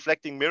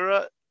retro-reflecting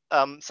mirror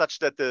such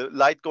that the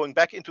light going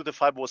back into the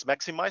fiber was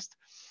maximized.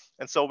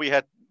 And so we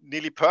had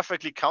nearly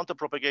perfectly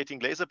counter-propagating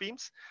laser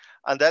beams.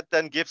 And that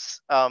then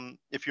gives,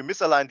 if you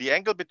misalign the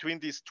angle between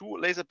these two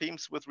laser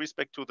beams with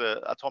respect to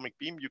the atomic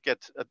beam, you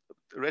get a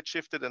red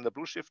shifted and a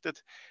blue shifted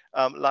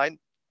line.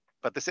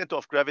 But the center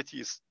of gravity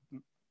is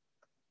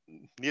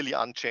nearly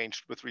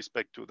unchanged with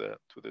respect to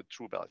the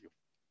true value.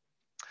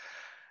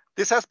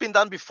 This has been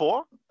done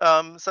before,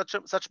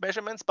 such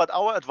measurements, but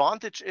our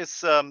advantage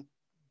is,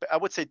 I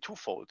would say,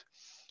 twofold.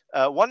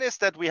 One is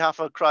that we have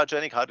a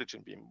cryogenic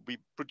hydrogen beam. We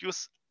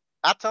produce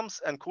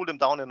atoms and cool them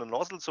down in a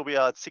nozzle, so we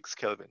are at 6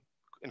 Kelvin,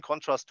 in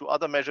contrast to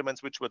other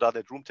measurements which were done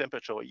at room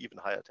temperature or even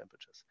higher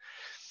temperatures.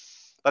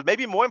 But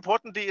maybe more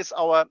importantly is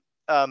our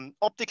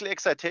optical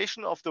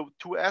excitation of the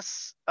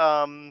 2s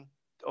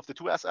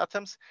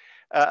atoms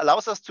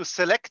allows us to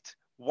select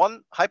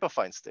one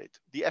hyperfine state,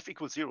 the f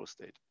equals 0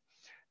 state.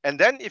 And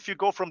then if you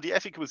go from the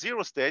f equals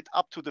 0 state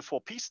up to the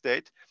 4p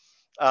state,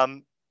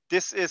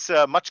 this is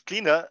much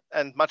cleaner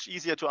and much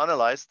easier to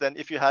analyze than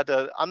if you had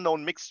an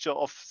unknown mixture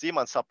of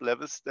Zeeman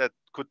sublevels that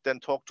could then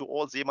talk to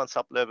all Zeeman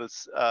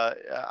sublevels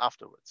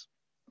afterwards.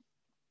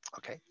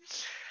 Okay.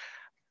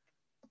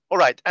 All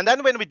right, and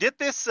then when we did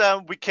this,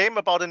 we came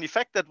about an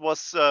effect that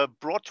was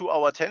brought to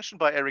our attention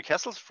by Eric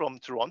Hessels from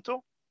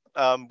Toronto,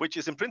 which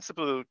is in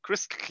principle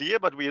crystal clear,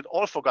 but we had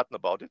all forgotten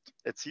about it,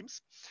 it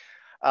seems.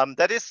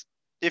 That is,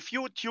 if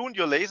you tune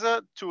your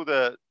laser to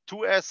the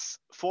 2s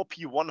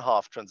 4p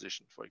 1/2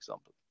 transition, for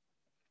example,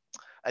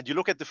 and you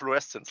look at the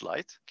fluorescence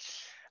light,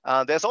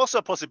 There's also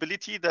a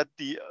possibility that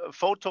the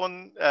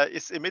photon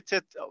is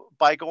emitted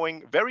by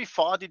going very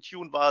far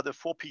detune via the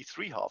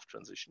 4p3 half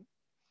transition.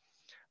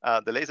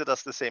 The laser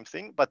does the same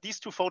thing, but these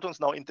two photons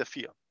now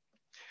interfere.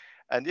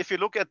 And if you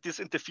look at this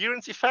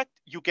interference effect,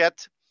 you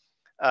get,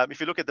 if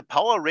you look at the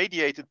power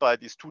radiated by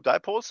these two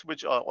dipoles,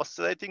 which are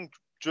oscillating,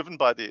 driven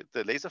by the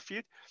laser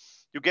field,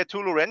 you get two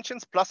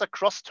Lorentzians plus a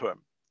cross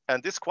term.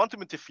 And this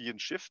quantum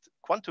interference shift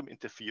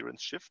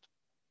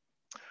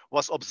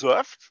was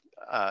observed,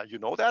 you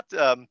know that,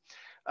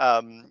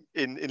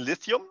 in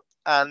lithium.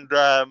 And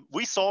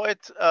we saw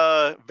it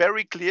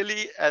very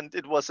clearly, and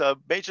it was a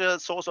major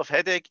source of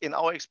headache in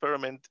our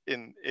experiment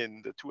in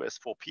the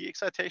 2s4p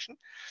excitation.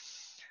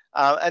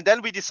 And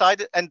then we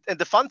decided, and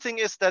the fun thing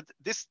is that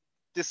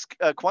this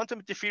quantum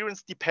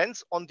interference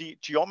depends on the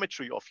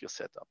geometry of your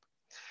setup.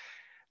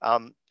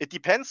 It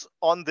depends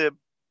on the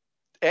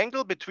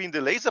angle between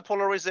the laser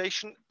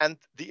polarization and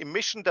the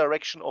emission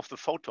direction of the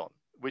photon,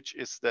 which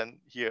is then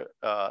here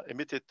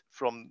emitted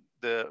from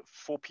the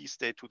 4p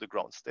state to the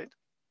ground state.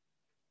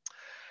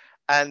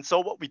 And so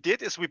what we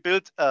did is we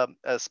built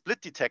a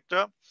split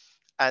detector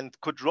and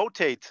could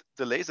rotate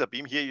the laser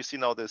beam. Here you see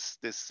now this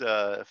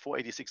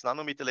 486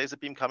 nanometer laser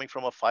beam coming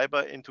from a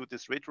fiber into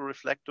this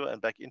retroreflector and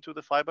back into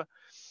the fiber.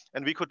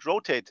 And we could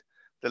rotate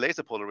the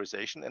laser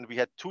polarization. And we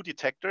had two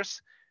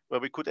detectors where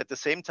we could at the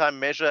same time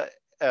measure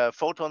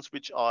photons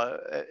which are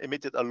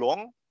emitted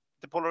along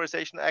the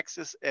polarization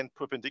axis and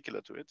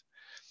perpendicular to it.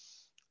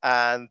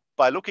 And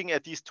by looking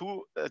at these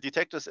two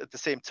detectors at the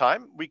same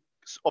time, we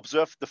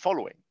observed the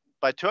following.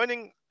 By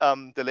turning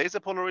the laser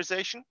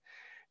polarization,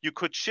 you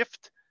could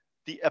shift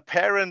the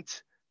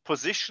apparent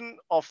position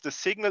of the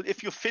signal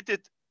if you fit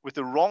it with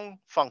the wrong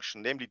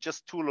function, namely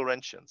just two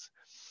Lorentzians.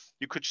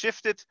 You could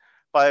shift it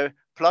by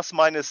plus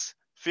minus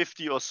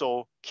 50 or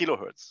so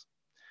kilohertz.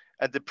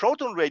 And the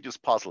proton radius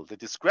puzzle, the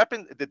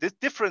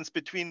difference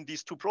between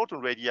these two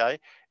proton radii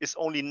is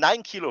only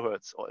 9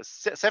 kilohertz or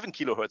 7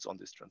 kilohertz on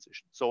this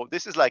transition. So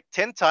this is like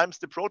 10 times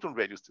the proton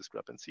radius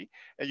discrepancy.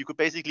 And you could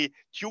basically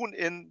tune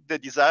in the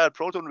desired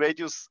proton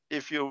radius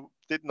if you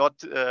did not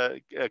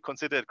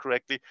consider it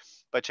correctly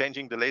by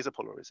changing the laser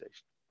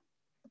polarization.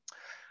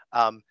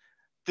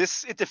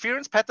 This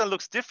interference pattern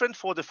looks different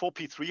for the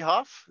 4p3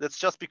 half. That's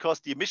just because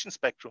the emission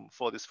spectrum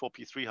for this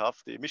 4p3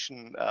 half, the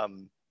emission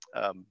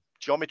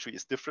geometry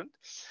is different.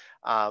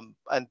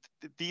 And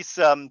these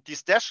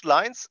dashed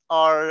lines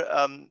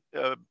are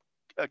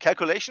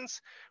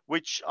calculations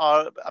which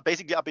are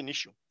basically ab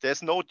initio.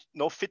 There's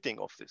no fitting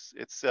of this.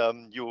 It's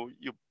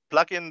you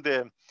plug in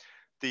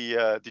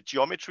the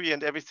geometry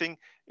and everything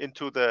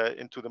into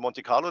the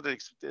Monte Carlo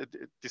that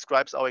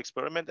describes our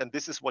experiment, and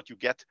this is what you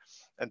get.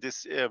 And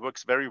this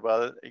works very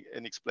well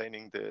in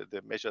explaining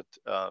the measured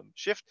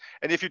shift.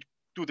 And if you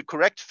do the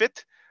correct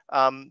fit,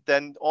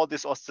 then all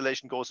this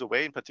oscillation goes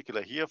away, in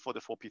particular here for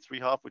the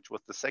 4p3 half, which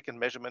was the second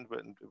measurement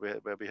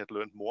where we had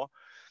learned more.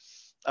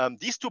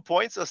 These 2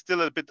 points are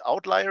still a bit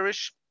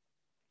outlierish.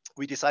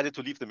 We decided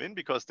to leave them in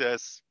because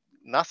there's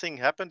nothing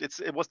happened.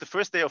 It was the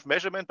first day of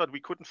measurement, but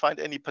we couldn't find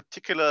any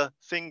particular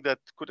thing that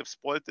could have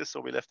spoiled this, so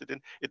we left it in.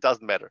 It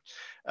doesn't matter.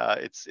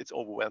 It's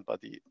overwhelmed by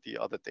the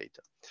other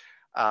data.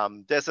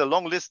 There's a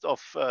long list of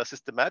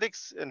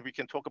systematics, and we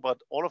can talk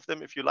about all of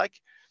them if you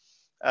like.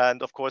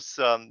 And of course,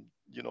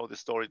 you know the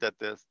story that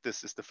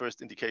this is the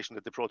first indication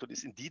that the proton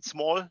is indeed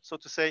small, so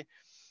to say,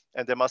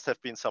 and there must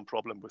have been some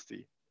problem with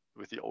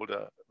the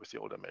older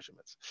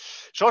measurements.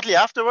 Shortly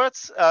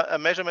afterwards, a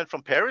measurement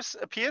from Paris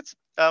appeared,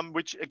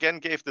 which again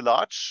gave the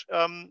large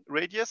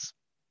radius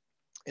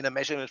in a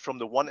measurement from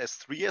the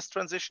 1s3s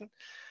transition,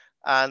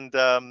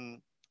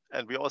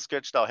 and we all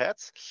scratched our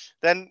heads.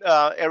 Then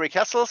Eric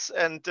Hessels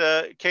and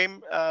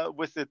came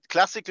with the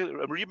classical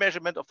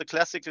remeasurement of the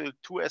classical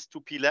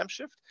 2s2p lamp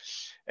shift,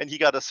 and he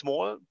got a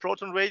small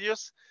proton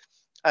radius.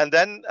 And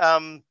then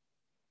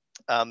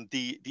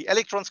the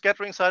electron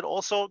scattering side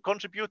also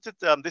contributed.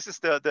 This is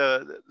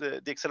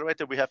the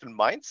accelerator we have in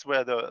Mainz,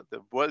 where the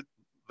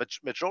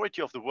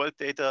majority of the world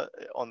data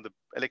on the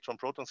electron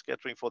proton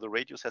scattering for the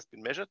radius has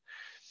been measured.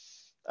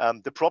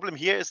 The problem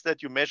here is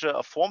that you measure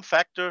a form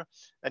factor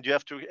and you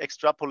have to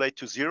extrapolate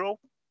to 0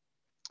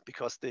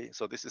 because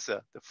so this is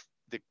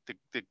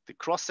the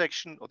cross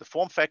section or the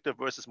form factor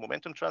versus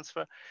momentum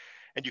transfer,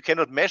 and you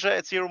cannot measure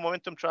at 0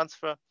 momentum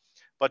transfer,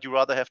 but you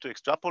rather have to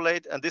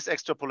extrapolate, and this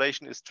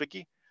extrapolation is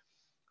tricky.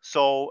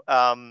 So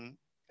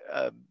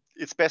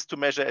it's best to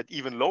measure at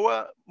even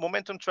lower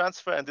momentum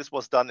transfer, and this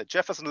was done at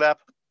Jefferson Lab,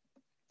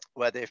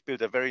 where they've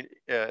built a very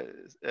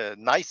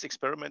nice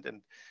experiment,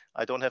 and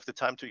I don't have the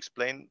time to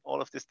explain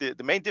all of this. The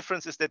main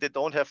difference is that they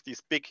don't have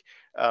these big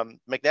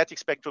magnetic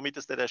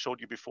spectrometers that I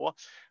showed you before,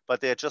 but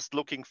they're just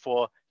looking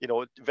for, you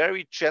know,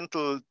 very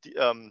gentle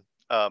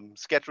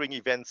scattering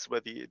events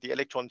where the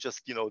electron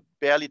just, you know,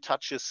 barely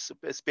touches,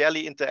 is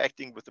barely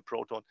interacting with the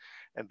proton,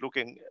 and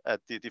looking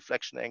at the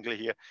deflection angle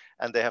here.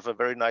 And they have a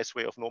very nice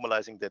way of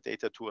normalizing their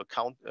data to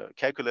account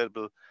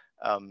calculable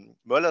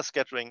Möller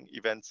scattering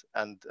events,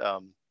 and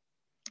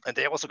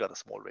they also got a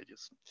small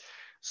radius.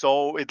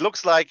 So it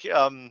looks like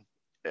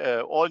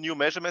all new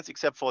measurements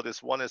except for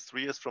this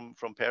 1s3s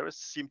from Paris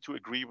seem to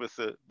agree with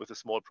the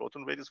small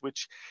proton radius,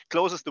 which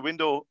closes the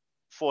window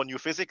for new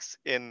physics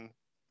in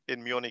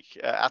muonic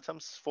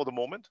atoms for the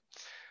moment.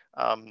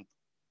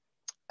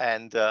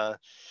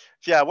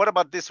 Yeah, what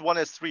about this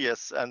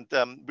 1s3s? And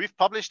we've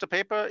published a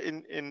paper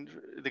in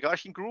the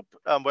Garching group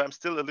where I'm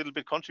still a little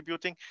bit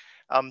contributing.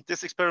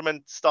 This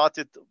experiment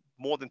started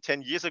more than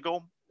 10 years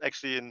ago.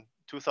 Actually, in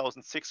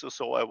 2006 or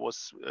so, I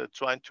was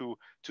trying to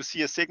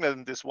see a signal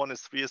in this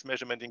 1s3s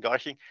measurement in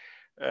Garching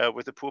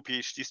with a poor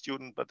PhD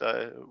student, but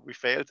we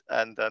failed.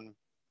 And then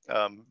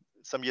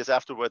some years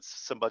afterwards,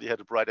 somebody had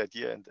a bright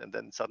idea, and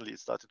then suddenly it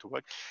started to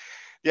work.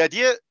 The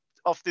idea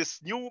of this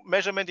new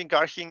measurement in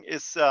Garching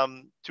is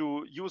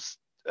to use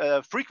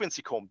a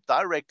frequency comb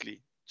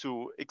directly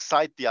to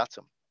excite the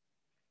atom.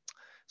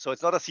 So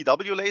it's not a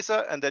CW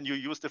laser, and then you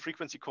use the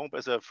frequency comb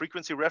as a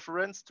frequency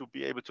reference to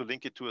be able to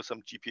link it to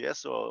some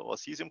GPS or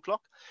cesium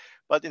clock.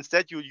 But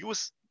instead you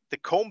use the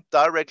comb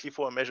directly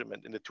for a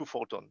measurement in the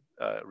 2-photon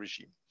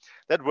regime.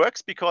 That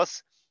works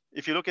because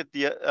if you look at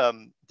the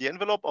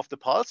envelope of the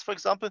pulse, for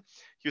example,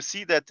 you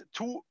see that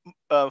 2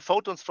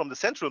 photons from the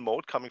central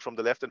mode coming from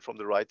the left and from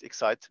the right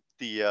excite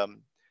the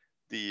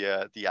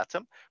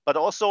atom, but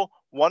also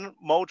 1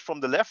 mode from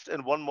the left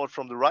and 1 mode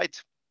from the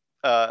right,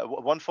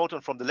 1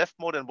 photon from the left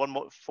mode and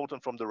 1 photon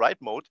from the right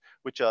mode,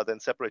 which are then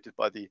separated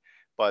by the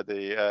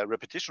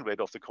repetition rate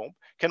of the comb,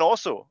 can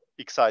also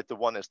excite the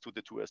 1s to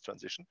the 2s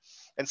transition.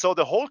 And so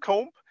the whole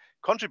comb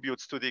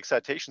contributes to the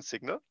excitation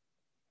signal.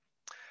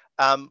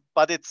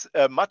 But it's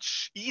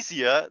much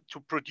easier to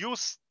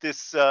produce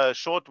this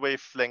short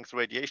wavelength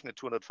radiation at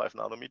 205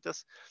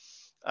 nanometers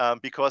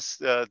because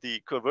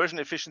the conversion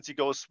efficiency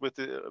goes with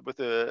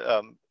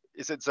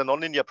it's a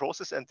nonlinear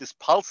process, and this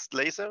pulsed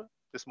laser,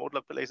 this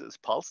mode-locked laser is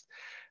pulsed,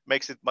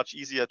 makes it much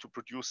easier to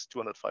produce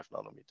 205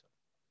 nanometer.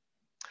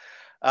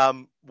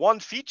 One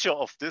feature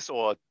of this,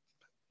 or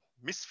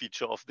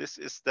misfeature of this,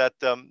 is that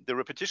the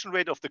repetition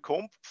rate of the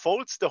comb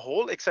folds the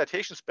whole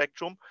excitation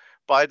spectrum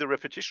by the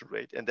repetition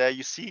rate. And there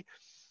you see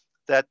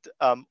that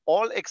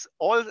all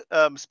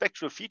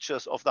spectral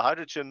features of the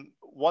hydrogen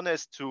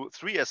 1s to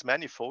 3s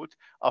manifold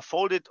are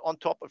folded on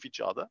top of each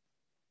other.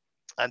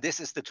 And this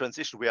is the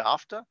transition we're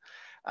after.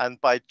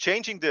 And by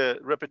changing the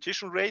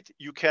repetition rate,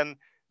 you can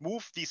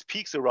move these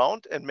peaks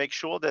around and make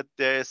sure that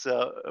there's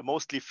a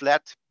mostly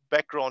flat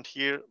background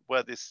here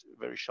where this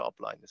very sharp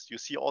line is. You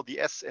see all the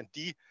S and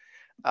D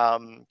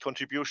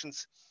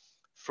contributions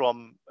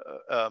from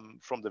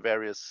the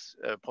various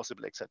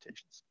possible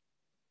excitations.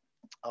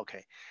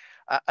 Okay,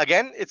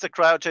 again, it's a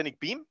cryogenic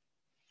beam,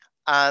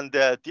 and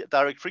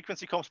direct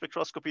frequency comb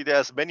spectroscopy.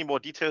 There's many more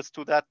details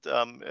to that.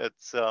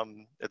 It's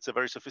a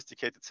very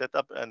sophisticated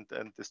setup, and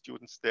the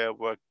students there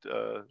worked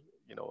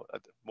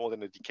more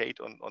than a decade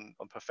on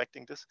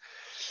perfecting this.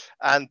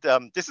 And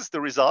this is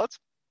the result.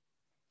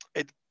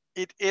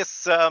 It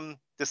is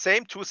the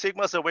same 2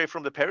 sigmas away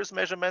from the Paris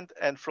measurement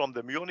and from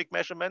the muonic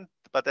measurement,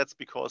 but that's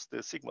because the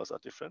sigmas are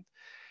different.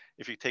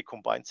 If you take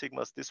combined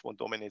sigmas, this one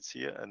dominates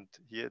here, and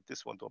here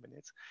this one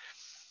dominates.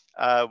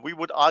 We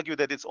would argue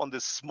that it's on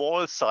the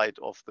small side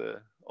of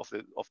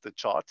the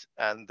chart,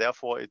 and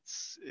therefore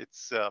it's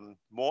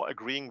more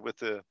agreeing with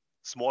the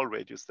small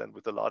radius than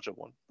with the larger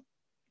one.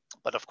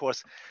 But of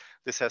course,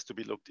 this has to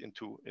be looked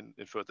into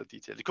in further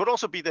detail. It could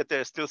also be that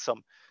there's still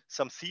some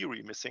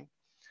theory missing,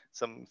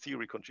 some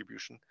theory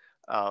contribution,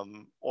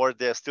 or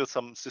there's still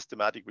some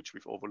systematic which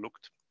we've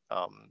overlooked.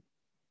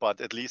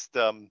 But at least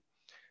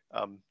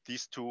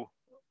these 2,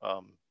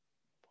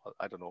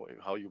 I don't know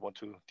how you want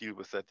to deal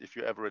with that. If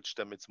you average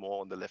them, it's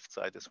more on the left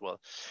side as well.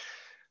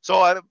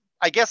 So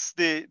I guess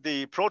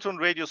the proton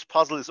radius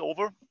puzzle is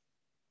over.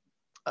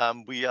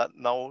 We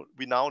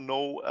now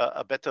know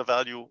a better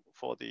value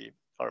for the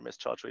RMS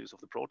charge radius of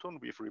the proton.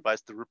 We've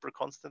revised the Ripper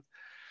constant.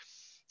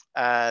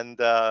 And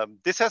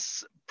this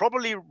has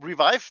probably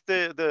revived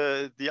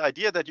the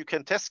idea that you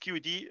can test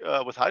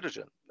QED with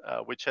hydrogen,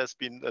 which has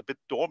been a bit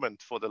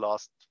dormant for the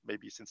last,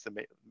 maybe since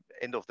the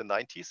end of the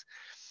 90s,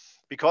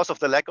 because of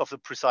the lack of the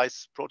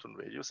precise proton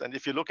radius. And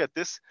if you look at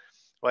this,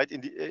 right,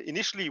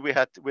 initially we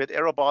had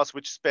error bars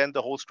which span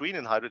the whole screen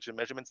in hydrogen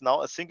measurements.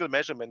 Now a single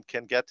measurement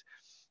can get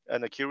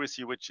an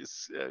accuracy which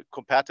is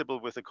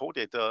compatible with the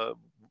CODATA,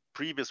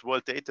 previous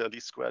world data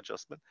least square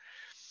adjustment.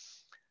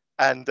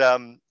 And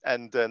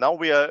now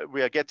we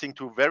are getting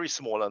to very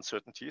small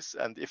uncertainties.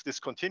 And if this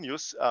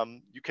continues,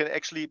 you can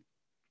actually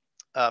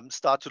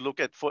start to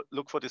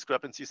look for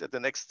discrepancies at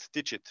the next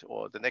digit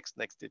or the next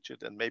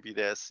digit. And maybe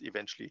there's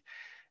eventually,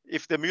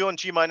 if the muon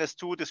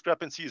G-2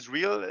 discrepancy is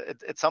real,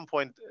 at some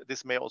point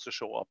this may also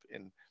show up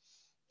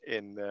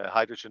in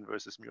hydrogen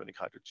versus muonic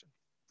hydrogen.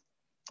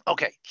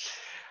 Okay.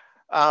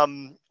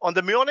 On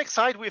the muonic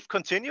side, we've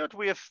continued.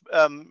 We have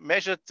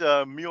measured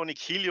muonic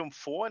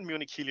helium-4 and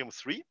muonic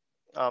helium-3.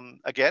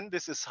 Again,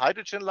 this is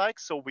hydrogen-like,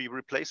 so we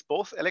replace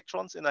both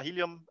electrons in a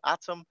helium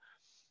atom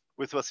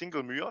with a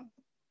single muon.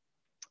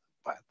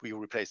 But we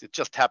replace it,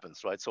 just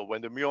happens, right? So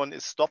when the muon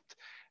is stopped,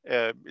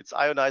 it's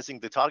ionizing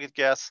the target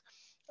gas,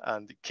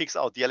 and it kicks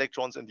out the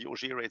electrons, and the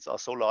Auger rates are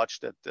so large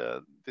that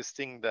this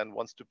thing then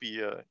wants to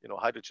be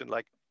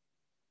hydrogen-like.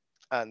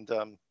 And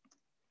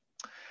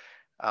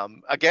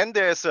again,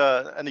 there's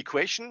an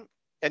equation,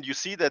 and you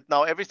see that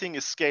now everything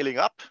is scaling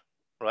up,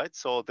 right?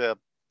 So the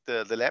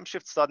lamp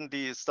shift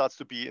suddenly starts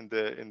to be in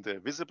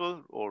the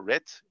visible or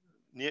red,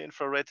 near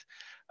infrared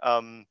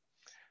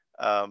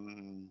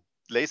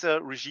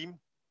laser regime.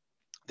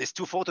 This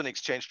two photon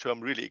exchange term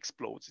really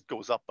explodes. It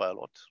goes up by a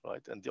lot,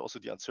 right? And also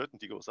the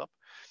uncertainty goes up,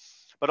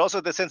 but also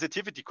the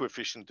sensitivity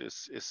coefficient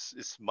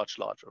is much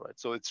larger, right?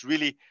 So it's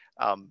really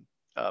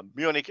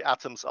muonic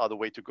atoms are the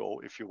way to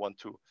go if you want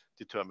to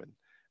determine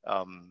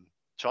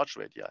charge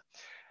radii.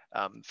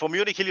 For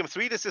muonic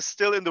helium-3, this is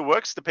still in the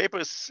works. The paper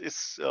is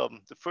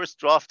the first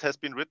draft has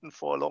been written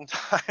for a long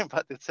time,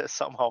 but it has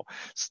somehow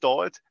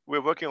stalled.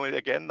 We're working on it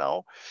again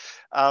now.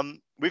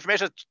 We've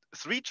measured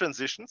 3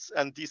 transitions,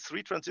 and these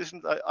 3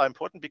 transitions are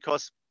important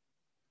because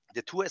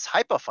the 2s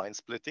hyperfine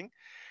splitting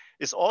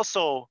is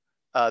also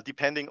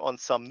depending on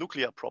some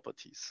nuclear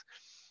properties.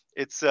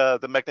 It's the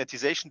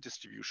magnetization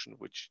distribution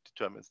which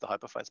determines the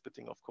hyperfine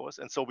splitting, of course.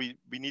 And so we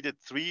needed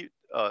 2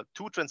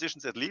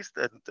 transitions at least,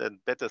 and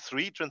better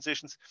 3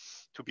 transitions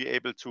to be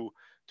able to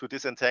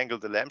disentangle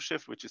the lamp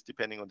shift, which is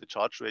depending on the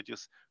charge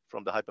radius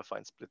from the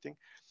hyperfine splitting.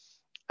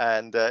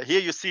 And here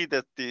you see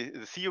that the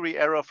theory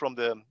error from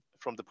the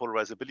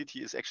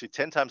polarizability is actually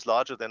 10 times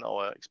larger than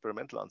our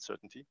experimental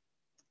uncertainty.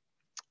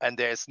 And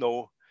there is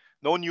no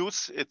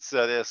news.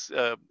 There's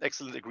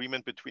excellent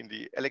agreement between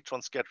the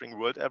electron scattering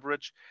world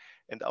average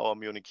and our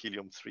muonic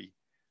helium-3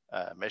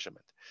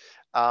 measurement.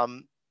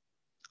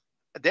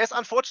 There's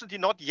unfortunately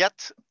not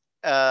yet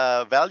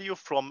value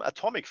from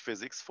atomic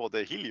physics for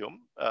the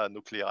helium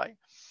nuclei,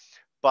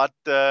 but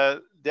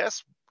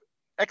there's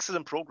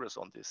excellent progress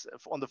on this.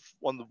 On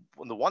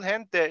the one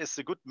hand, there is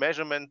a good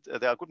measurement.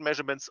 There are good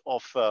measurements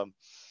of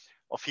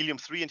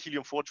helium-3 and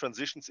helium-4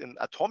 transitions in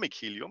atomic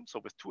helium, so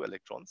with 2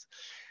 electrons.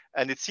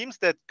 And it seems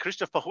that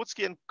Krzysztof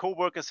Pachucki and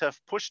co-workers have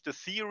pushed the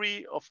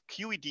theory of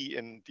QED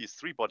in these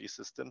 3-body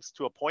systems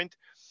to a point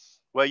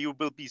where you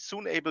will be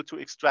soon able to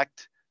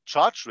extract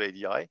charge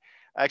radii.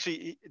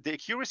 Actually, the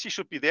accuracy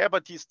should be there,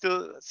 but he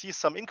still sees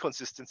some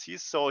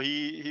inconsistencies. So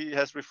he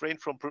has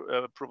refrained from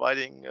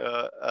providing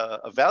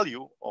a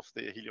value of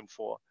the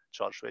helium-4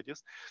 charge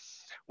radius.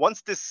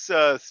 Once this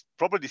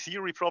property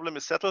theory problem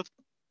is settled,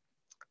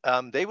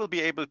 they will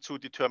be able to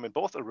determine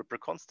both a Ripper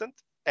constant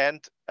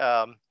and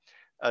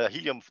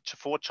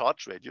helium-4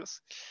 charge radius.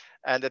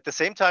 And at the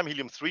same time,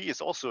 helium-3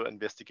 is also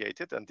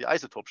investigated, and the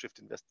isotope shift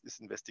is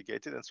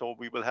investigated. And so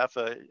we will have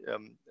a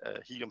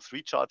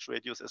helium-3 charge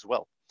radius as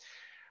well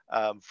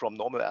from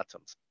normal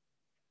atoms.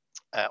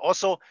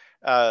 Also,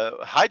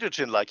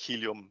 hydrogen-like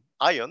helium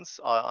ions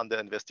are under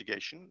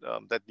investigation.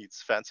 That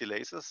needs fancy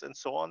lasers and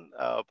so on,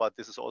 but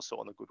this is also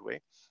on a good way.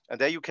 And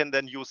there you can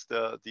then use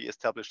the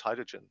established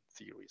hydrogen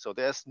theory. So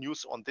there's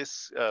news on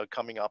this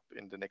coming up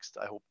in the next,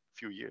 I hope,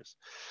 few years.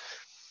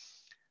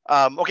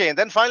 Okay, and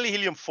then finally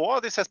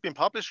helium-4. This has been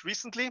published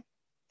recently.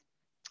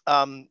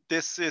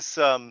 This is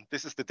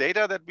the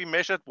data that we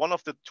measured. One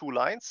of the 2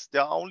 lines.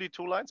 There are only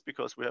 2 lines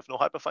because we have no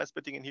hyperfine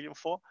splitting in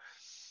helium-4.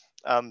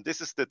 This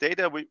is the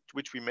data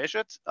which we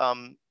measured.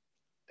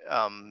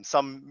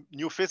 Some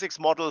new physics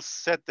models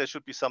said there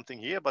should be something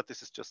here, but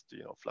this is just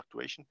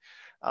fluctuation.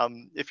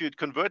 If you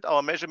convert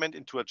our measurement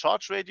into a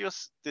charge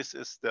radius, this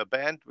is the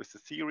band with the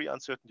theory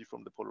uncertainty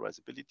from the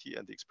polarizability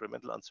and the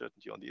experimental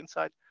uncertainty on the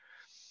inside.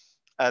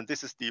 And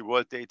this is the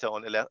world data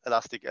on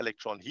elastic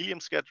electron helium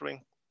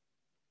scattering.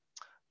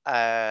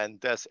 And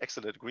there's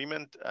excellent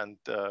agreement, and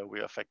we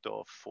are a factor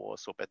of 4,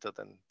 so better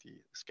than the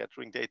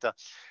scattering data.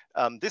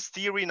 This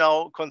theory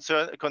now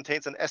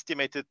contains an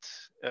estimated,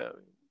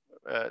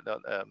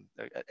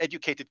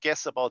 educated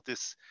guess about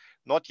this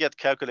not yet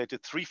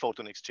calculated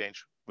 3-photon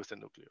exchange with the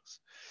nucleus.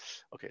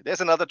 Okay,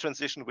 there's another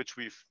transition which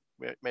we've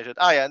measured.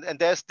 And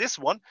there's this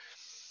one.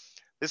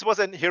 This was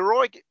an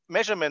heroic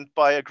measurement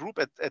by a group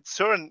at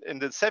CERN in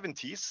the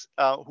 70s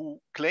who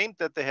claimed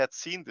that they had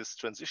seen this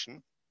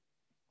transition.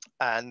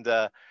 And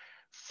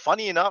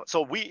funny enough,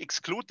 so we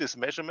exclude this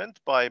measurement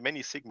by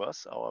many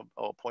sigmas.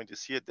 Our point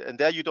is here. And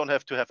there you don't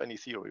have to have any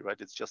theory, right?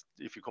 It's just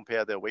if you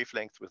compare their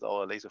wavelength with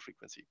our laser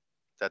frequency.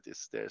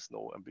 There's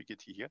no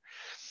ambiguity here.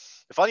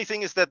 The funny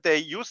thing is that they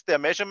used their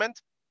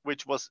measurement,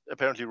 which was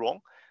apparently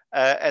wrong,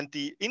 and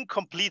the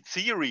incomplete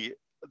theory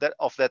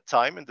of that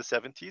time in the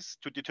 70s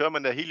to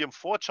determine a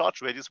helium-4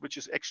 charge radius, which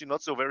is actually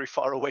not so very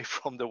far away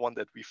from the one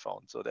that we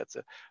found. So that's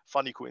a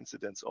funny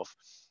coincidence of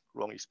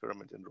wrong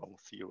experiment and wrong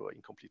theory or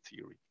incomplete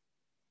theory.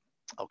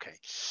 Okay.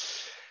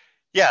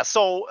 Yeah,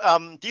 so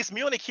these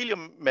muonic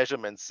helium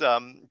measurements,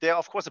 they are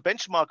of course a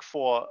benchmark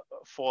for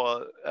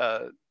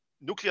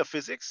nuclear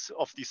physics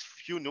of these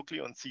few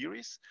nucleon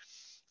theories.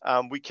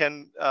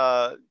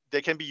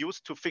 They can be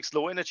used to fix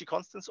low energy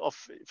constants of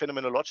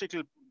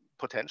phenomenological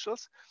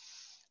potentials.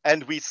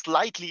 And we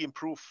slightly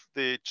improve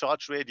the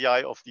charge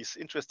radii of these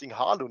interesting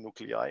halo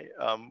nuclei,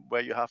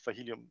 where you have a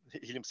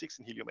helium-6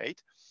 and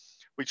helium-8,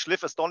 which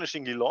live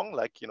astonishingly long,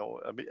 like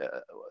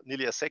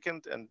nearly a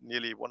second and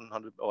nearly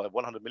 100 or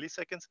 100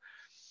 milliseconds.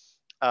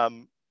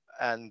 The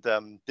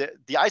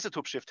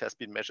isotope shift has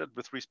been measured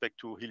with respect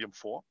to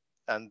helium-4.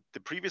 And the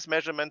previous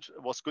measurement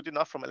was good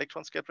enough from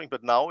electron scattering,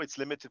 but now it's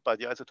limited by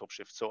the isotope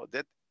shift. So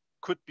that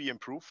could be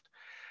improved.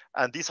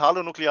 And these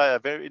halonuclei are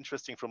very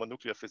interesting from a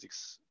nuclear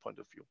physics point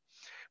of view.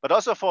 But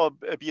also for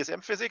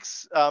BSM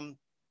physics,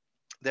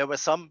 there were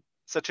some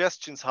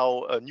suggestions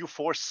how a new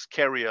force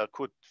carrier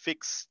could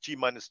fix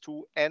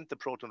G-2 and the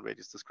proton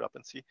radius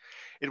discrepancy.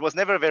 It was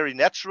never very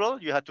natural.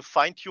 You had to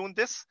fine-tune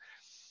this.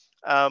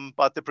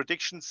 But the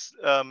predictions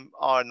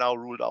are now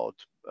ruled out.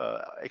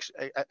 I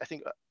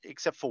think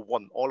except for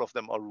one, all of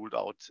them are ruled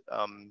out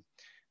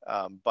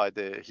by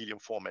the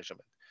helium-4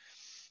 measurement.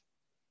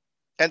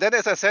 And then,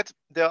 as I said,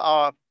 there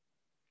are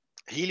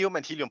helium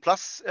and helium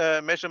plus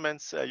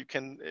measurements. You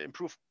can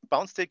improve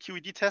bound state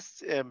QED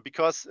tests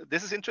because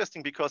this is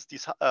interesting because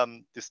these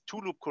this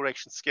 2-loop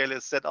correction scale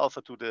is Z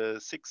alpha to the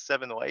 6,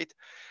 7, or 8.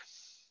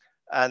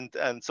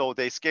 And so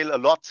they scale a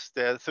lot.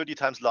 They're 30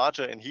 times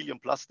larger in helium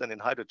plus than in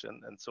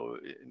hydrogen. And so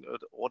in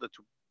order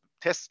to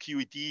test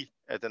QED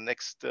at the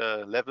next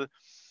level,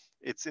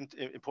 it's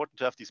important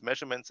to have these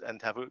measurements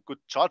and have a good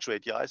charge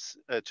radius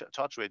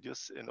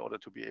in order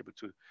to be able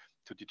to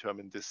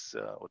determine this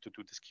or to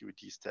do this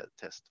QED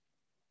test.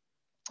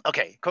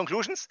 Okay,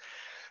 conclusions.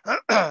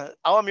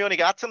 Our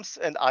muonic atoms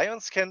and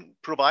ions can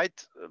provide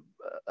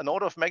an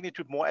order of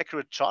magnitude more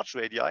accurate charge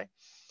radii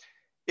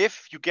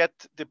if you get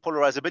the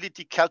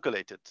polarizability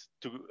calculated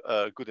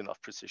to good enough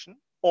precision,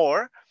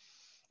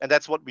 and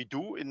that's what we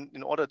do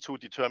in order to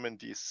determine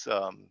these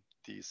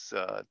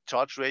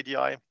charge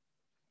radii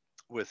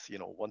with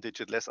 1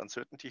 digit less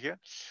uncertainty here.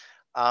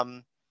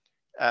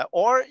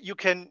 Or you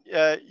can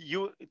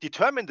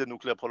determine the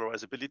nuclear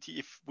polarizability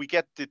if we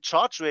get the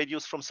charge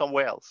radius from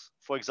somewhere else,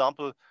 for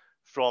example,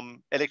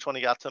 from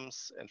electronic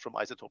atoms and from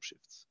isotope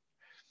shifts.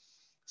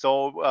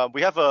 So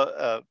we have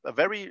a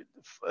very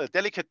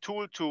delicate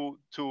tool to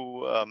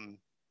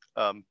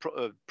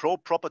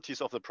probe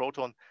properties of the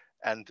proton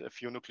and a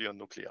few nucleon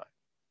nuclei.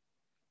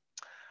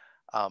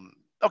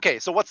 Okay,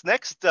 so what's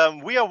next?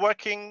 We are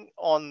working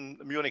on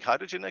muonic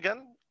hydrogen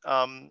again.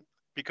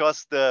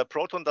 Because the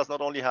proton does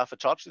not only have a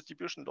charge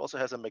distribution, it also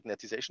has a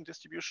magnetization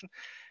distribution,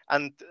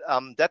 and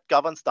that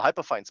governs the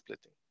hyperfine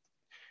splitting.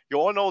 You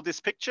all know this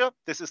picture.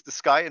 This is the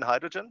sky in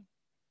hydrogen.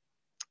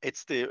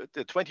 It's the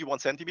 21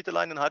 centimeter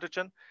line in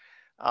hydrogen,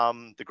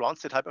 the ground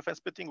state hyperfine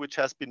splitting, which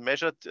has been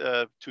measured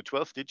to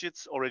 12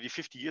 digits already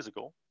 50 years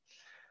ago.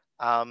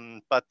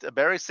 But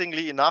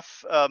embarrassingly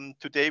enough,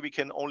 today we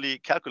can only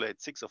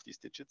calculate 6 of these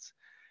digits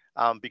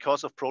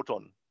because of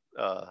proton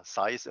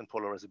size and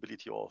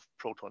polarizability of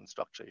proton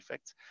structure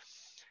effects.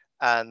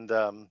 And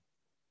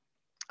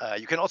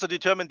you can also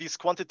determine these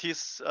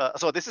quantities.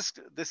 So this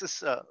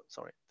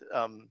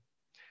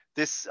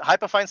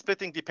hyperfine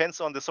splitting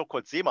depends on the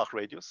so-called Semach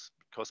radius,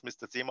 because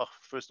Mr. Semach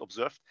first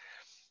observed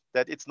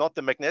that it's not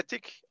the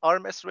magnetic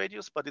RMS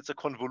radius, but it's a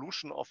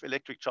convolution of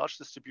electric charge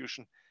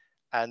distribution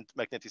and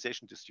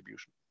magnetization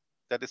distribution.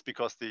 That is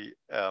because the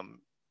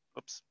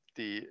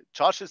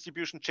charge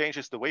distribution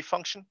changes the wave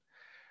function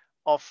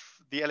of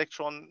the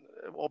electron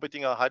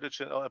orbiting a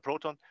hydrogen or a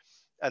proton,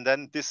 and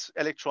then this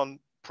electron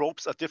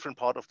probes a different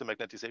part of the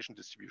magnetization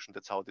distribution.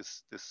 That's how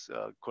this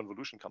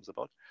convolution comes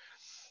about.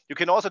 You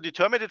can also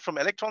determine it from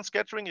electron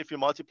scattering if you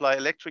multiply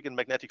electric and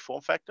magnetic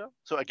form factor.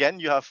 So again,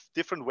 you have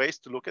different ways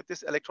to look at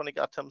this: electronic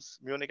atoms,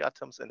 muonic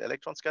atoms, and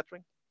electron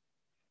scattering.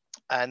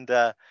 And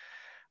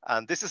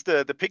this is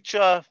the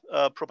picture,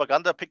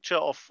 propaganda picture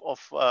of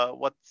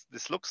what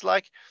this looks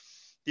like.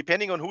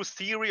 Depending on whose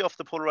theory of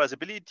the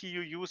polarizability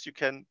you use, you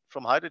can,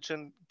 from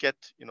hydrogen, get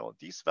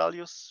these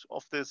values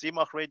of the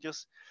Semach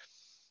radius.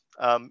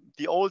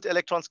 The old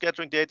electron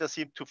scattering data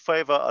seem to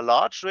favor a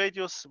large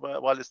radius,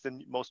 while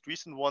the most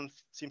recent one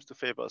seems to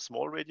favor a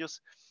small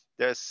radius.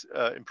 There's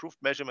improved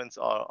measurements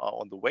are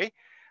on the way.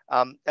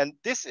 And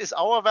this is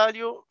our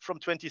value from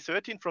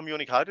 2013 from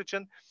muonic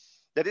hydrogen.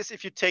 That is,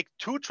 if you take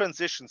 2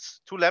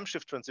 transitions, 2 lamp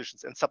shift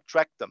transitions, and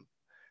subtract them,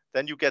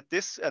 then you get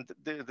this, and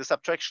the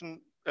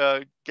subtraction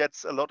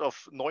gets a lot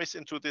of noise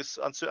into this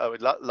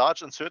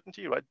large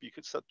uncertainty, right? You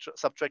could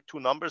subtract 2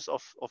 numbers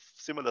of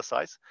similar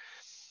size.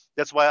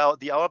 That's why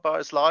the error bar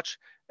is large,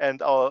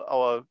 and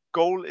our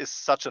goal is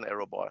such an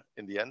error bar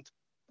in the end.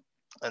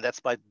 And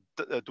that's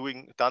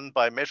done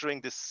by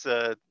measuring this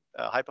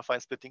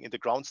hyperfine splitting in the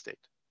ground state,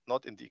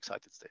 not in the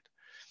excited state.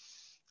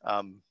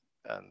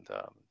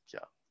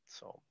 Yeah,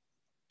 so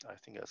I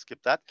think I'll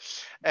skip that.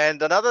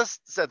 And another,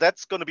 so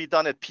that's going to be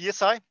done at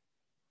PSI.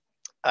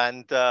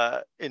 And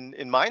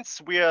in Mainz,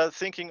 we are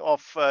thinking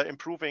of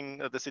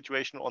improving the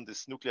situation on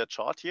this nuclear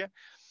chart here.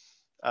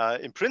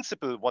 In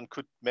principle, one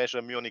could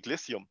measure muonic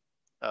lithium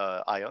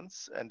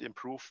ions and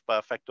improve by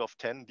a factor of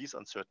 10 these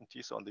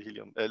uncertainties on the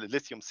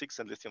lithium 6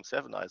 and lithium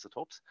 7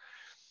 isotopes.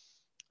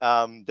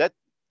 That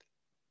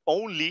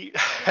only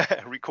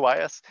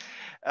requires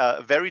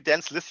a very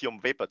dense lithium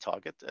vapor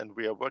target, and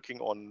we are working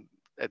on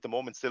at the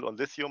moment still on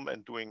lithium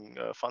and doing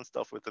fun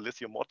stuff with the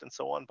lithium mod and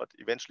so on. But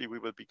eventually we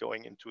will be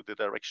going into the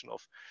direction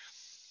of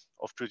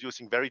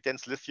producing very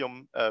dense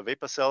lithium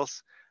vapor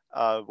cells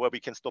where we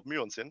can stop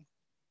muons in.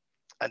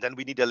 And then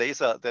we need a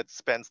laser that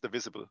spans the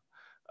visible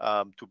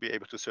to be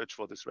able to search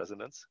for this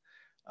resonance,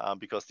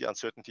 because the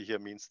uncertainty here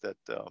means that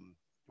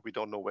we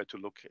don't know where to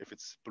look, if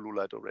it's blue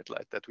light or red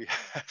light that we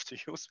have to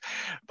use.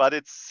 But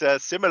it's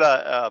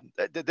similar.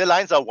 The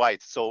lines are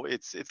wide, so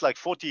it's like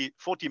 40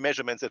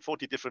 measurements at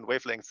 40 different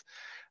wavelengths.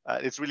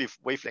 It's really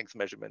wavelength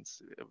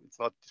measurements. It's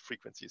not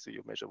frequency, so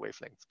you measure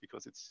wavelengths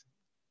because it's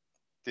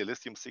the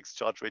lithium-6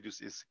 charge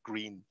radius is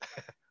green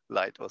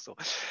light also.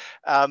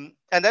 And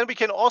then we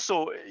can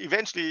also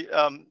eventually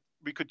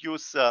we could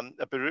use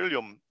a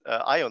beryllium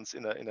ions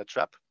in a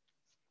trap,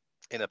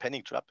 in a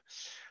penning trap,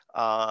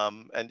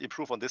 and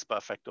improve on this by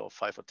a factor of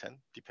 5 or 10,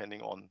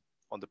 depending on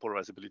the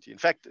polarizability. In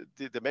fact,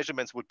 the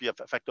measurements would be a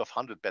factor of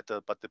 100 better,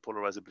 but the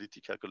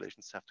polarizability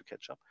calculations have to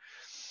catch up.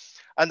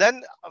 And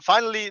then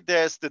finally,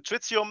 there's the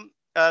tritium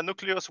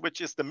nucleus,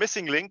 which is the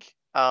missing link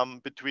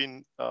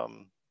between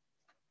the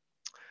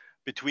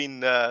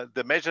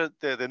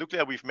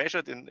nuclei we've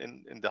measured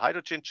in the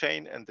hydrogen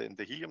chain and in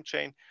the helium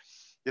chain.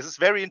 This is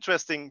very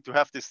interesting to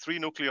have this 3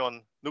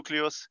 nucleon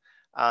nucleus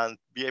and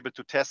be able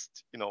to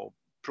test,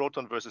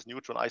 proton versus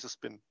neutron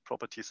isospin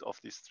properties of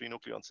these 3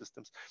 nucleon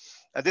systems.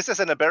 And this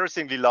is an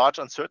embarrassingly large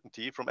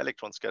uncertainty from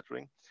electron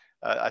scattering.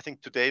 I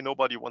think today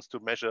nobody wants to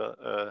measure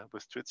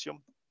with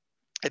tritium.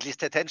 At least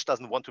Ted Hensch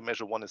doesn't want to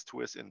measure 1s,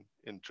 2s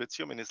in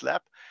tritium in his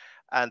lab.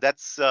 And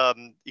that's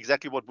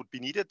exactly what would be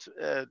needed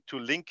to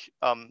link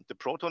the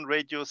proton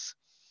radius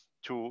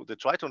to the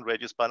triton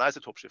radius by an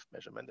isotope shift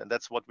measurement. And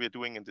that's what we're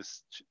doing in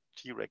this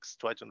T-Rex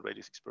triton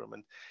radius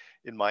experiment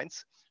in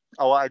Mainz.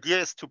 Our idea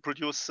is to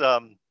produce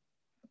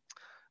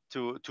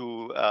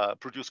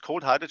produce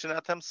cold hydrogen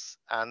atoms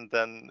and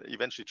then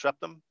eventually trap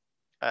them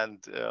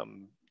and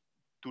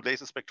do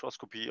laser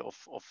spectroscopy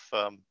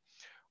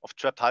of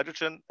trapped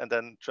hydrogen and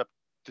then trapped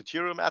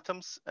deuterium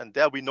atoms. And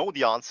there we know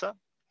the answer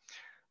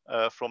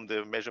from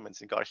the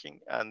measurements in Garching,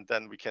 and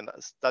then we can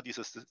study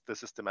the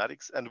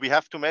systematics. And we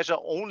have to measure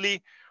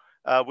only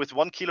with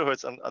 1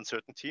 kilohertz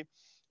uncertainty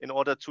in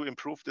order to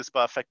improve this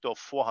by a factor of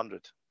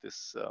 400,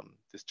 this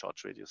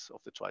charge radius of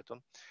the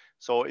triton.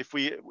 So if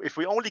we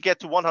only get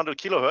to 100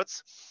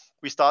 kilohertz,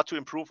 we start to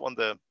improve on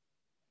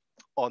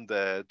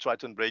the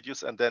triton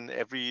radius, and then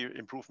every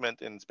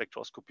improvement in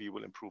spectroscopy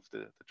will improve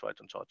the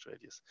triton charge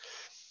radius.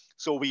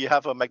 So we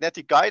have a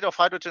magnetic guide of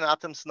hydrogen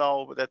atoms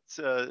now that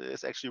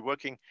is actually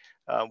working.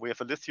 We have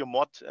a lithium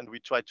mod, and we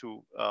try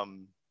to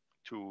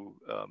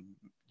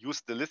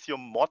use the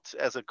lithium mod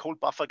as a cold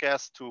buffer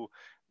gas to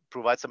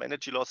provide some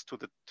energy loss to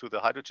the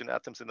hydrogen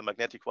atoms in the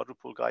magnetic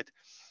quadrupole guide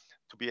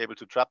to be able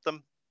to trap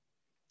them,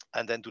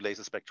 and then do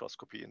laser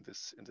spectroscopy in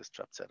this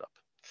trapped setup.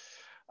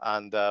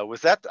 And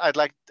with that, I'd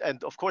like,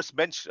 and of course,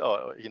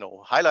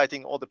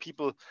 highlighting all the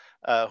people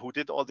who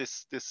did all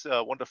this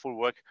wonderful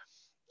work.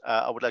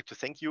 I would like to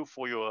thank you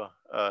for your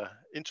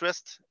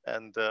interest,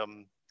 and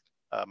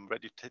I'm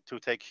ready to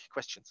take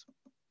questions.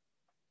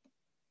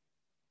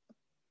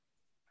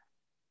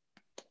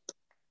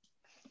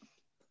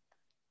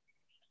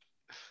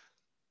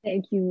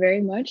 Thank you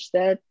very much.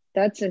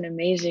 That's an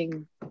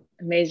amazing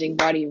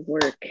body of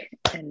work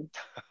and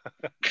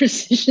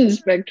precision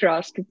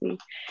spectroscopy.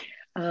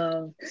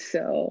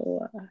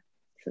 So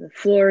the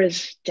floor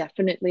is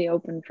definitely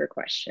open for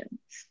questions.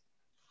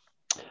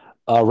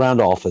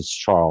 Randolph, it's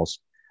Charles.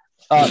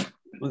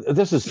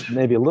 This is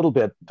maybe a little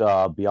bit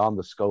beyond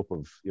the scope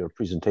of your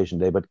presentation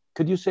today, but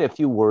could you say a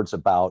few words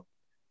about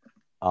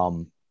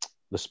the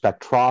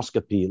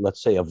spectroscopy,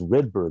 let's say, of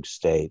Rydberg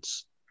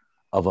states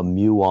of a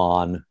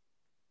muon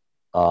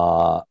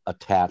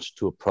attached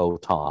to a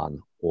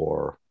proton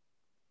or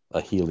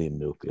a helium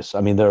nucleus?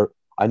 I mean,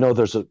 I know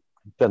there's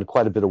been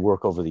quite a bit of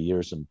work over the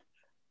years in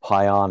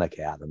pionic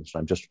atoms.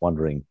 I'm just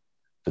wondering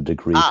the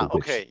degree to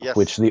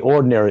which the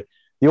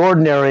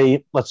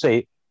ordinary, let's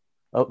say,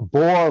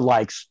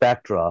 Bohr-like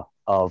spectra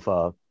of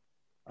a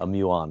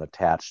muon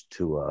attached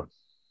to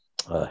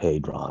a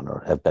hadron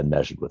or have been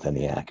measured with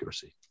any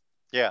accuracy.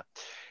 Yeah,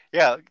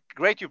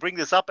 great you bring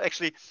this up.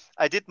 Actually,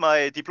 I did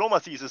my diploma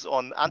thesis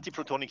on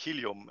antiprotonic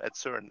helium at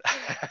CERN.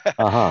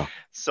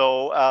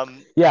 So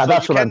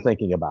that's what I'm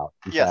thinking about.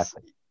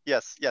 Exactly.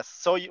 Yes.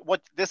 So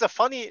there's a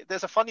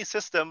funny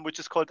system which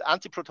is called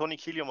antiprotonic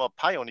helium or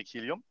pionic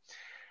helium,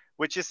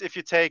 which is if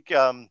you take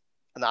an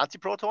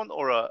antiproton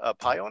or a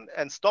pion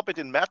and stop it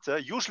in matter,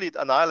 usually it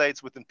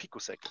annihilates within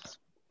picoseconds,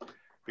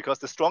 because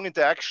the strong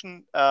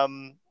interaction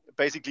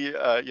basically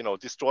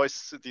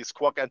destroys these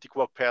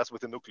quark-antiquark pairs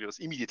with the nucleus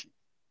immediately.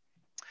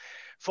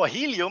 For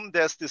helium,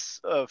 there's this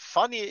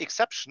funny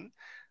exception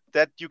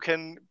that you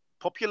can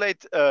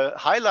populate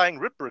high-lying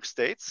Rydberg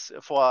states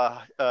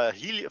for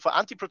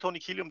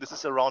antiprotonic helium. This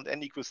is around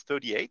n equals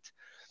 38.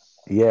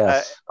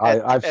 Yes,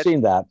 I've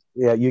seen that.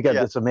 Yeah,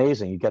 it's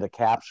amazing. You get a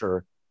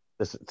capture.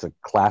 It's a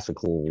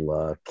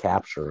classical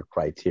capture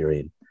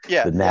criterion.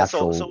 Yeah, the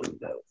natural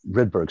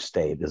Rydberg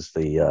state is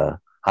the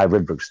high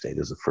Rydberg state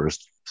is the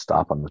first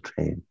stop on the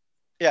train.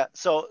 Yeah,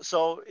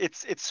 so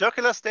it's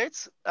circular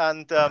states,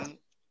 and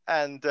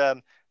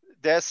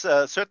there's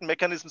certain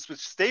mechanisms which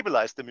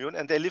stabilize the muon,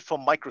 and they live for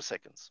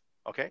microseconds.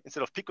 Okay,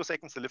 instead of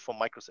picoseconds, they live for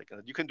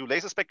microseconds. You can do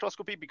laser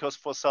spectroscopy because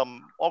for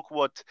some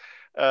awkward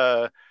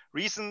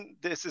reason,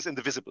 this is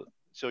indivisible.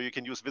 So you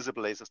can use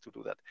visible lasers to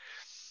do that.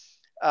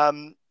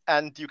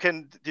 And you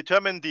can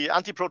determine the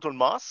antiproton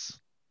mass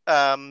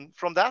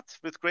from that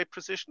with great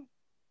precision.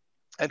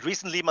 And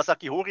recently,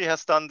 Masaki Hori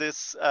has done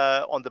this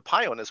on the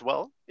pion as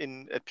well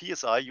at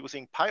PSI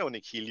using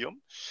pionic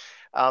helium.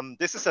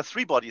 This is a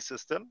 3-body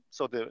system.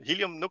 So the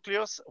helium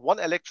nucleus, 1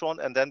 electron,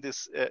 and then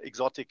this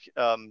exotic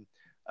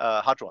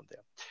hadron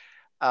there,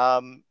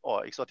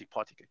 or exotic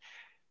particle.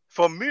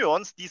 For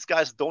muons, these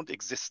guys don't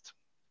exist.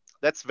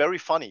 That's very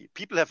funny.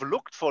 People have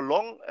looked for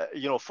long,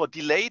 for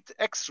delayed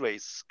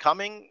X-rays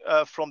coming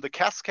from the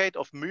cascade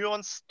of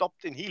muons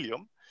stopped in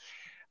helium.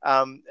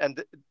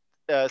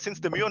 Since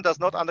the muon does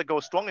not undergo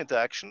strong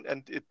interaction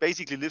and it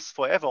basically lives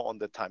forever on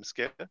the time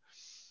scale,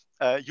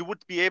 you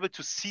would be able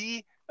to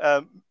see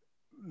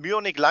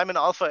muonic Lyman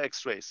alpha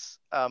X-rays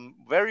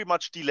very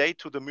much delayed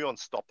to the muon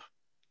stop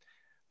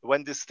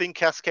when this thing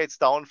cascades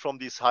down from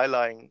these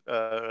high-lying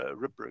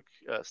Rydberg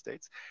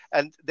states.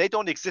 And they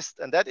don't exist.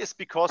 And that is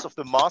because of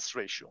the mass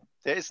ratio.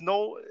 There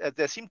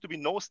seem to be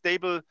no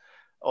stable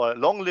or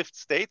long-lived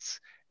states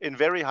in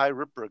very high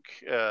Rydberg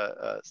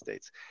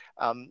states.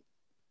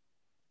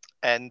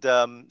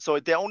 So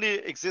they only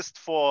exist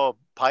for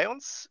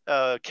pions,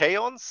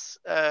 kaons,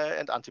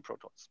 and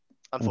antiprotons,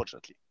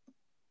 unfortunately.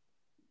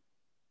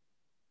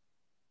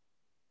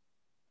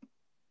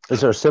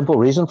 Is there a simple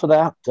reason for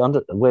that?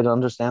 A way to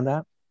understand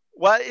that?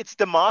 Well, it's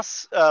the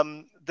mass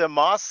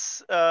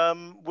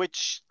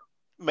which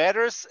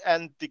matters,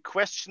 and the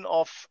question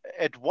of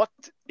at what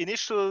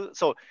initial.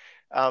 So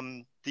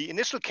the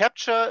initial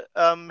capture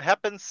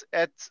happens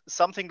at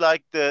something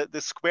like the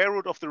square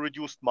root of the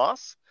reduced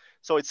mass.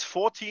 So it's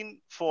 14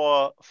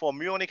 for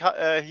muonic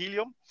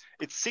helium,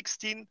 it's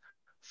 16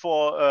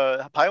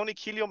 for pionic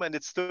helium, and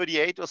it's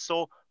 38 or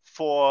so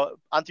for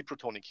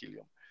antiprotonic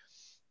helium.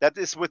 That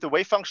is with the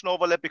wave function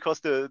overlap because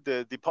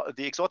the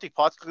exotic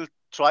particle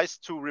tries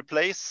to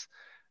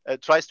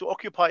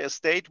occupy a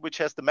state which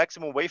has the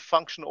maximum wave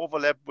function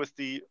overlap with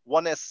the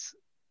 1s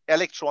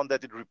electron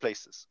that it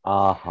replaces.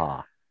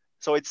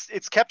 So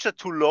it's captured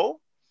too low,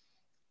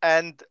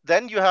 and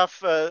then you have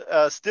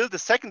still the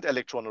second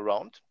electron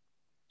around,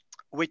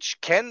 which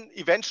can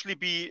eventually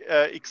be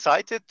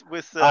excited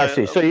with. I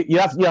see. So you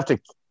have to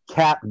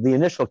the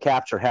initial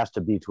capture has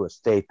to be to a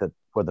state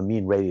where the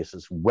mean radius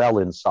is well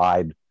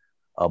inside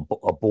a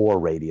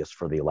Bohr radius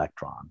for the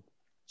electron,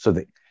 so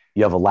that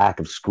you have a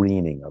lack of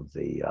screening of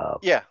the.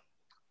 Yeah.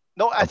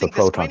 No, I think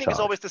the screening is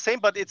always the same,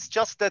 but it's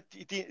just that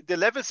the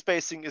level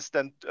spacing is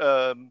then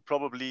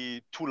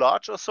probably too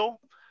large or so.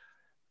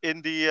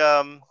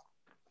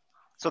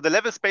 So the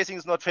level spacing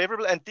is not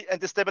favorable, and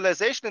the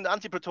stabilization in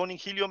antiprotonic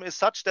helium is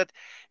such that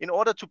in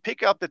order to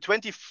pick up the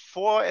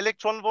 24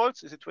 electron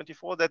volts, is it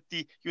 24, that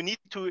you need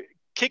to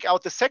kick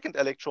out the second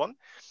electron.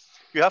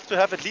 You have to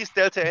have at least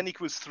delta n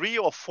equals 3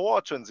 or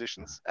 4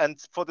 transitions. And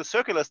for the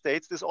circular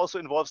states, this also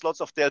involves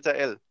lots of delta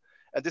L.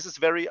 And this is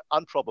very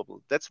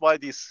improbable. That's why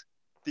these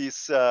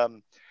states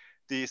are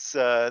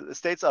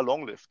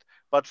long-lived.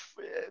 But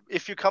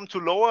if you come to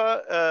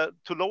lower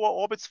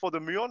orbits for the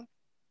muon,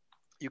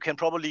 you can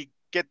probably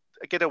get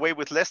away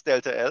with less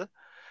delta L.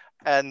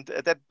 And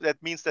that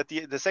means that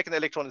the second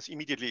electron is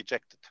immediately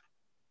ejected.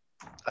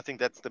 I think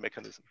that's the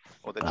mechanism,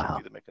 or that should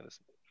be the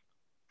mechanism.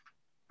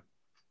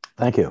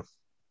 Thank you.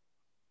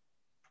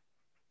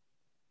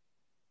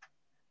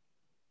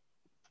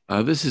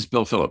 This is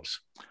Bill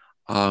Phillips.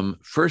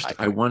 First,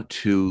 I want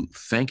to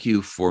thank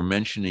you for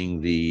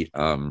mentioning the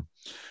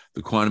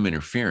quantum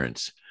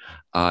interference.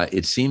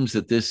 It seems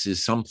that this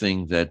is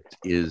something that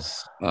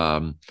is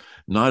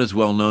not as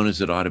well known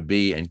as it ought to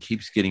be and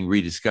keeps getting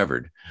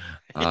rediscovered.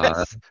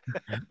 Yes.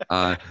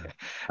 I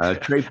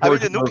mean,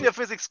 the nuclear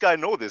physics guy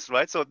know this,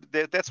 right? So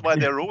that's why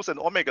their rhos and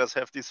omegas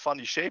have these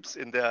funny shapes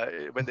in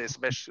there when they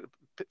smash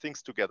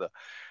things together.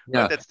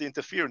 Yeah, right? That's the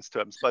interference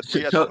terms. But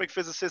the atomic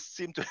physicists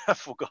seem to have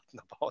forgotten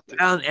about it.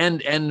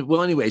 And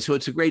well, anyway, so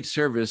it's a great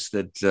service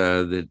that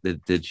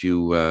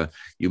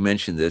you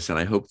mentioned this, and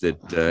I hope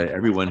that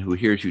everyone who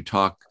hears you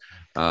talk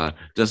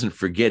doesn't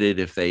forget it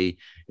if they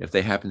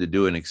happen to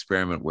do an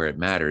experiment where it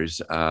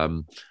matters.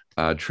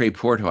 Trey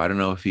Porto, I don't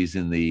know if he's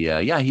in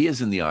the, he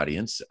is in the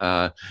audience,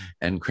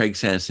 and Craig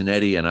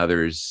Sansonetti and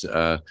others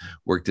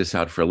worked this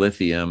out for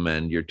lithium,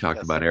 and you're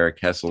talking about Eric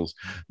Hessel's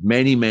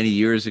many, many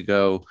years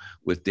ago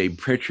with Dave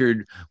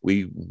Pritchard.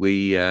 We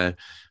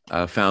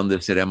found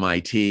this at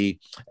MIT,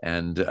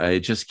 and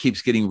it just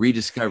keeps getting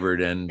rediscovered,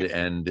 and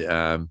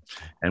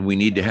we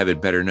need to have it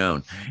better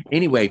known.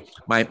 Anyway,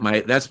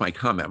 that's my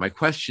comment. My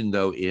question,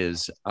 though,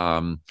 is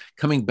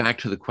coming back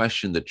to the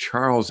question that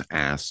Charles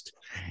asked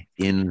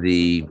in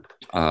the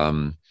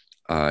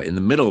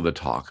middle of the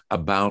talk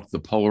about the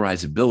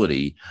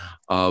polarizability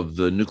of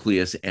the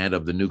nucleus and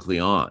of the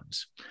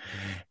nucleons.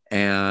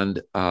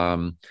 And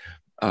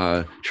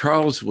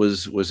Charles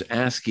was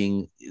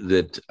asking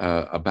that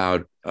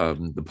about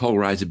the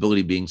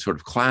polarizability being sort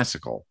of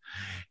classical,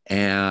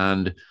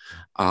 and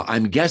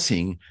I'm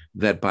guessing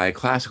that by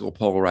classical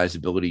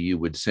polarizability, you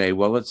would say,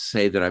 well, let's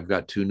say that I've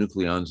got two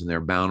nucleons and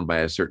they're bound by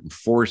a certain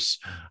force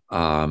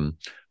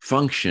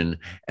function,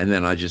 and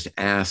then I just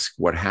ask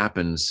what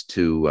happens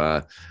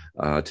to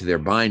their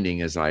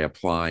binding as I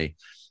apply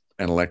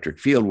an electric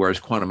field. Whereas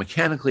quantum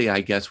mechanically,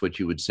 I guess what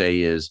you would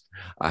say is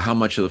how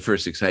much of the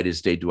first excited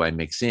state do I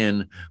mix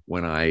in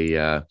when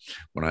I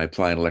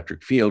apply an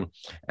electric field?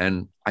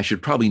 And I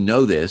should probably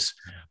know this,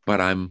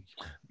 but I'm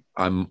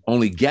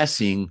only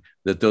guessing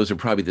that those are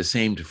probably the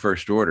same to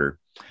first order.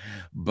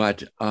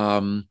 But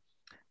if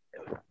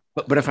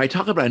I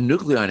talk about a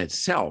nucleon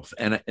itself,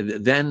 and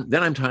then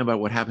I'm talking about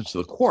what happens to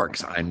the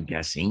quarks, I'm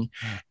guessing,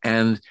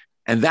 and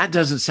that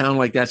doesn't sound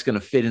like that's going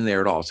to fit in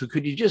there at all. So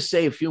could you just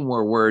say a few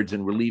more words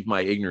and relieve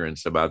my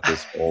ignorance about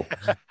this whole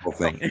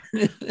thing?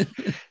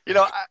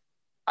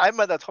 I'm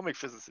an atomic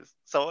physicist,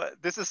 so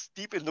this is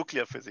deep in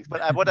nuclear physics.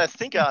 But what I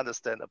think I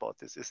understand about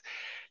this is,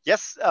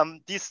 yes,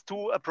 these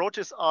two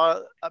approaches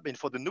are,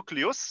 for the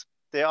nucleus,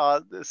 they are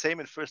the same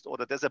in first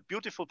order. There's a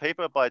beautiful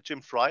paper by Jim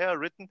Fryer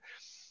written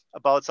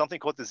about something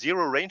called the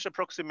zero range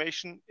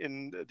approximation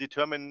in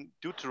determining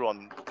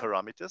deuteron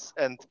parameters.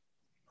 And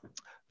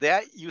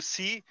there you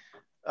see,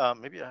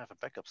 maybe I have a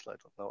backup slide.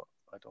 No,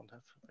 I don't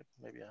have,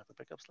 maybe I have a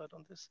backup slide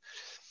on this.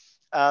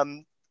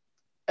 And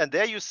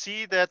there you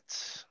see that,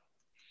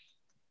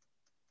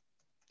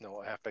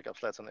 no, I have backup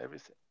slides on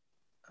everything.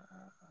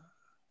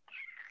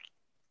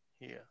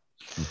 Here.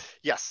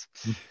 Yes.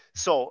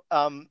 So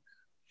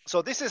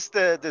so this is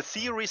the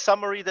theory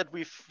summary that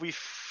we've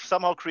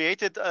somehow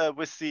created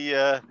with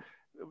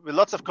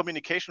lots of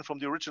communication from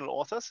the original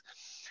authors.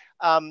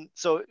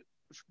 So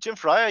Jim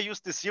Fryer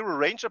used the zero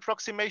range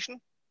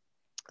approximation.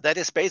 That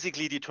is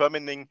basically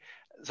determining.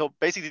 So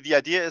basically, the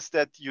idea is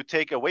that you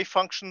take a wave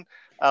function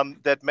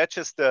that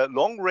matches the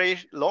long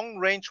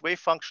range wave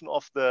function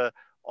of the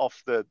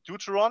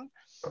deuteron,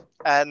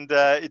 and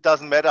it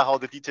doesn't matter how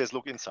the details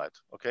look inside.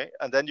 Okay,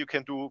 and then you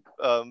can do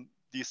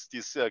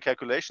these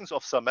calculations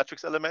of some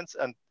matrix elements,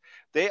 and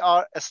they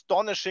are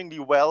astonishingly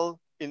well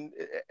in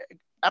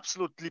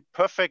absolutely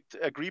perfect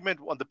agreement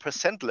on the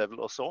percent level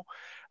or so,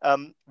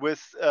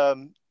 with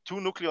two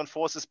nucleon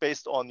forces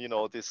based on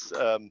this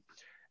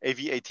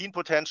AV18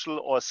 potential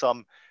or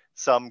some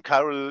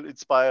chiral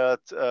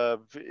inspired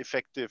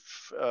effective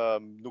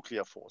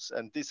nuclear force.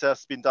 And this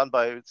has been done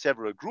by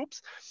several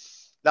groups.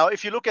 Now,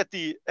 if you look at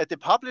the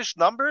published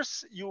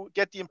numbers, you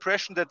get the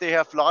impression that they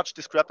have large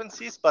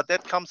discrepancies, but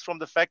that comes from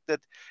the fact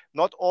that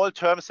not all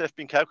terms have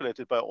been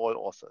calculated by all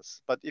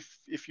authors. But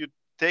if you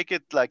take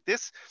it like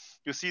this,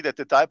 you see that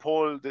the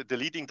dipole, the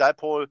leading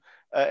dipole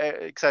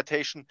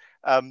excitation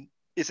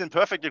is in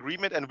perfect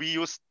agreement, and we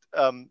used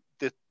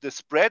the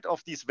spread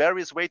of these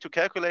various ways to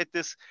calculate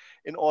this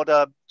in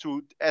order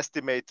to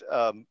estimate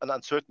an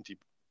uncertainty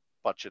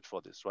budget for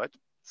this, right?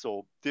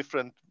 So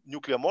different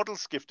nuclear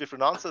models give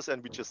different answers,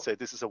 and we just say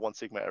this is a 1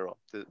 sigma error,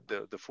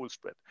 the full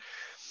spread.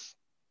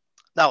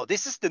 Now,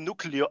 this is the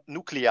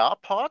nuclear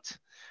part,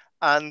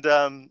 and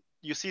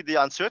you see the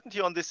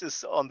uncertainty on this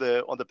is on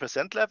the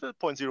percent level,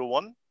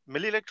 0.01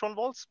 millielectron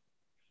volts.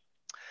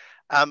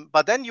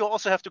 But then you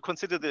also have to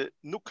consider the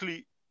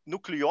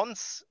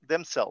nucleons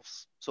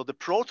themselves. So the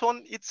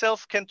proton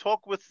itself can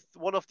talk with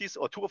one of these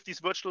or two of these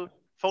virtual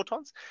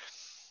photons.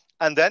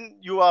 And then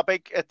you are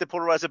back at the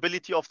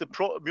polarizability of the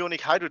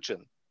muonic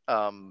hydrogen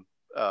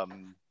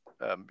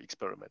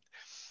experiment.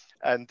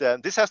 And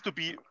this has to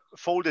be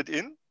folded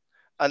in.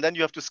 And then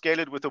you have to scale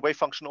it with the wave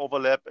function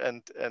overlap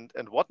and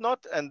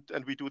whatnot. And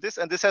we do this.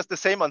 And this has the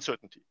same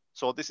uncertainty.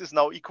 So this is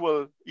now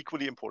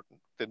equally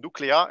important, the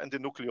nuclear and the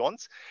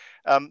nucleons.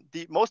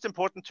 The most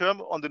important term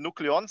on the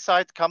nucleon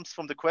side comes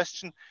from the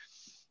question,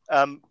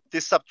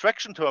 this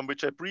subtraction term,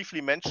 which I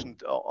briefly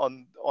mentioned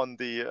on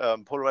the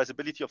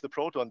polarizability of the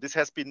proton, this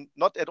has been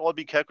not at all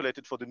been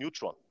calculated for the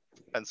neutron.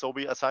 And so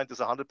we assigned this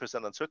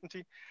 100%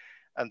 uncertainty.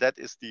 And that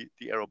is the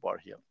error bar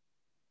here.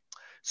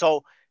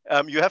 So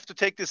you have to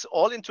take this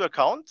all into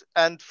account.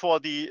 And for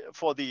the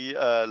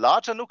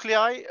larger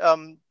nuclei,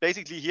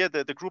 basically here,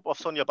 the group of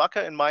Sonja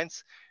Bakker in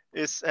Mainz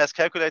has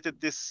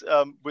calculated this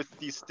with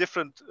these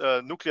different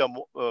nuclear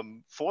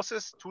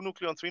forces, 2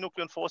 nucleon, 3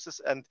 nucleon forces,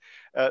 and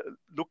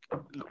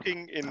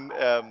looking in,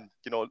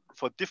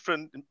 for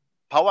different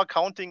power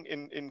counting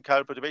in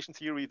chiral perturbation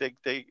theory,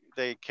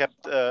 they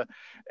kept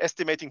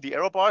estimating the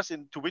error bars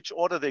into which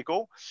order they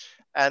go,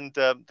 and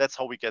that's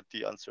how we get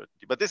the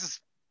uncertainty. But this is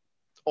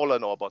all I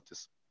know about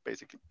this,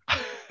 basically.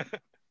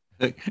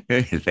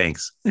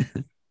 Thanks.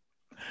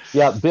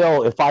 Yeah,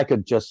 Bill, if I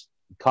could just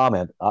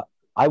comment.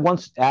 I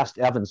once asked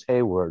Evans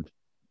Hayward,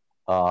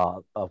 a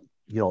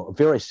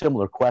very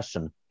similar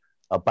question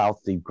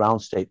about the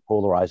ground state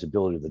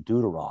polarizability of the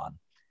deuteron,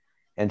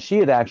 and she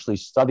had actually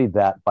studied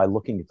that by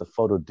looking at the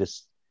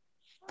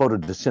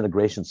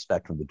photodisintegration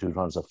spectrum of the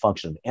deuteron as a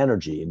function of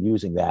energy, and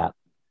using that,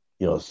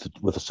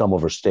 with the sum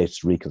over states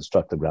to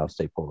reconstruct the ground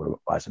state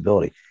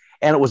polarizability.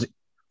 And it was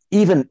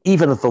even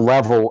at the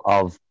level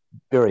of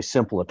very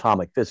simple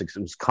atomic physics.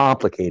 It was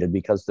complicated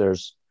because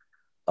there's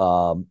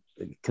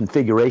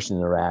configuration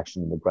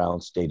interaction in the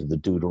ground state of the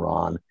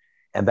deuteron,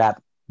 and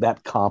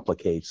that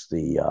complicates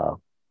the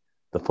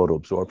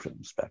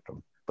photoabsorption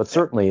spectrum. But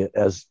certainly,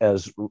 as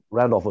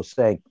Randolph was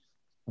saying,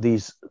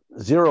 these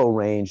zero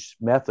range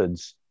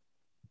methods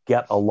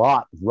get a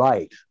lot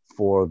right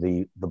for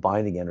the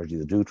binding energy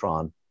of the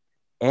deuteron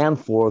and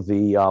for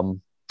the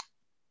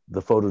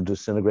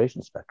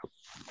photodisintegration spectrum.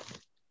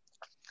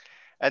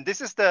 And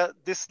this is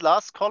this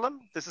last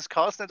column. This is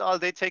Carlson et al.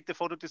 They take the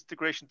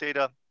photodisintegration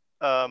data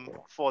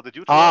for the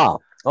deuteron.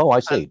 I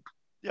see. And,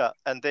 yeah,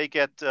 and they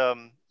get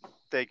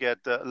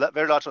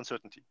very large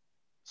uncertainty.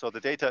 So the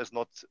data is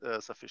not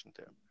sufficient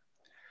there.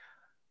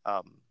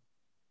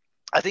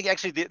 I think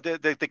actually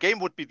the game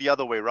would be the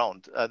other way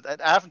around. And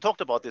I haven't talked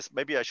about this.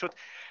 Maybe I should.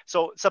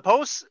 So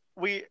suppose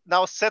we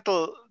now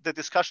settle the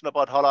discussion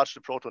about how large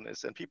the proton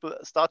is, and people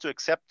start to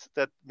accept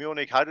that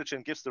muonic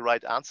hydrogen gives the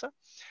right answer.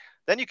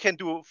 Then you can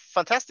do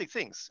fantastic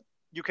things.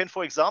 You can,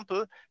 for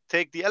example,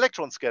 take the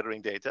electron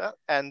scattering data,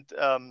 and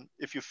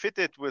if you fit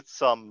it with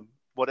some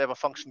whatever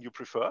function you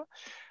prefer,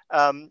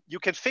 you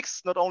can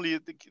fix not only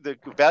the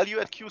value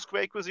at q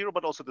square equals 0,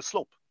 but also the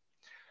slope.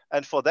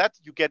 And for that,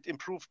 you get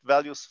improved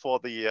values for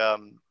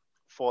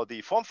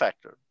the form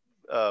factor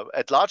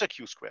at larger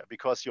q square,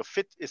 because your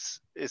fit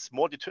is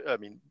more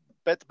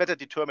better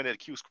determined at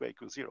q square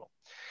equals 0.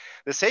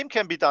 The same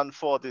can be done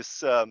for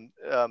this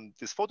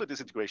this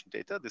photodisintegration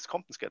data, this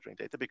Compton scattering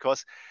data,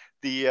 because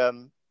the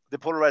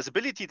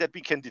polarizability that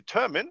we can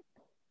determine,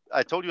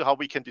 I told you how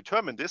we can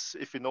determine this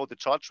if we know the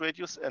charge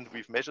radius and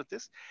we've measured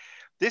this.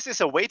 This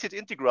is a weighted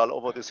integral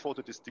over this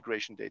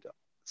photodisintegration data.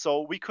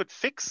 So we could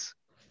fix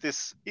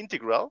this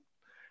integral,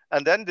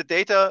 and then the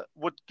data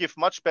would give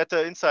much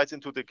better insights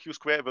into the q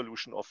square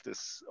evolution of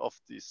these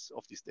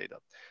data.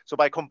 So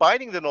by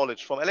combining the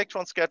knowledge from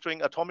electron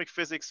scattering, atomic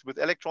physics with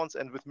electrons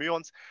and with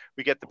muons,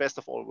 we get the best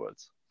of all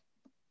worlds.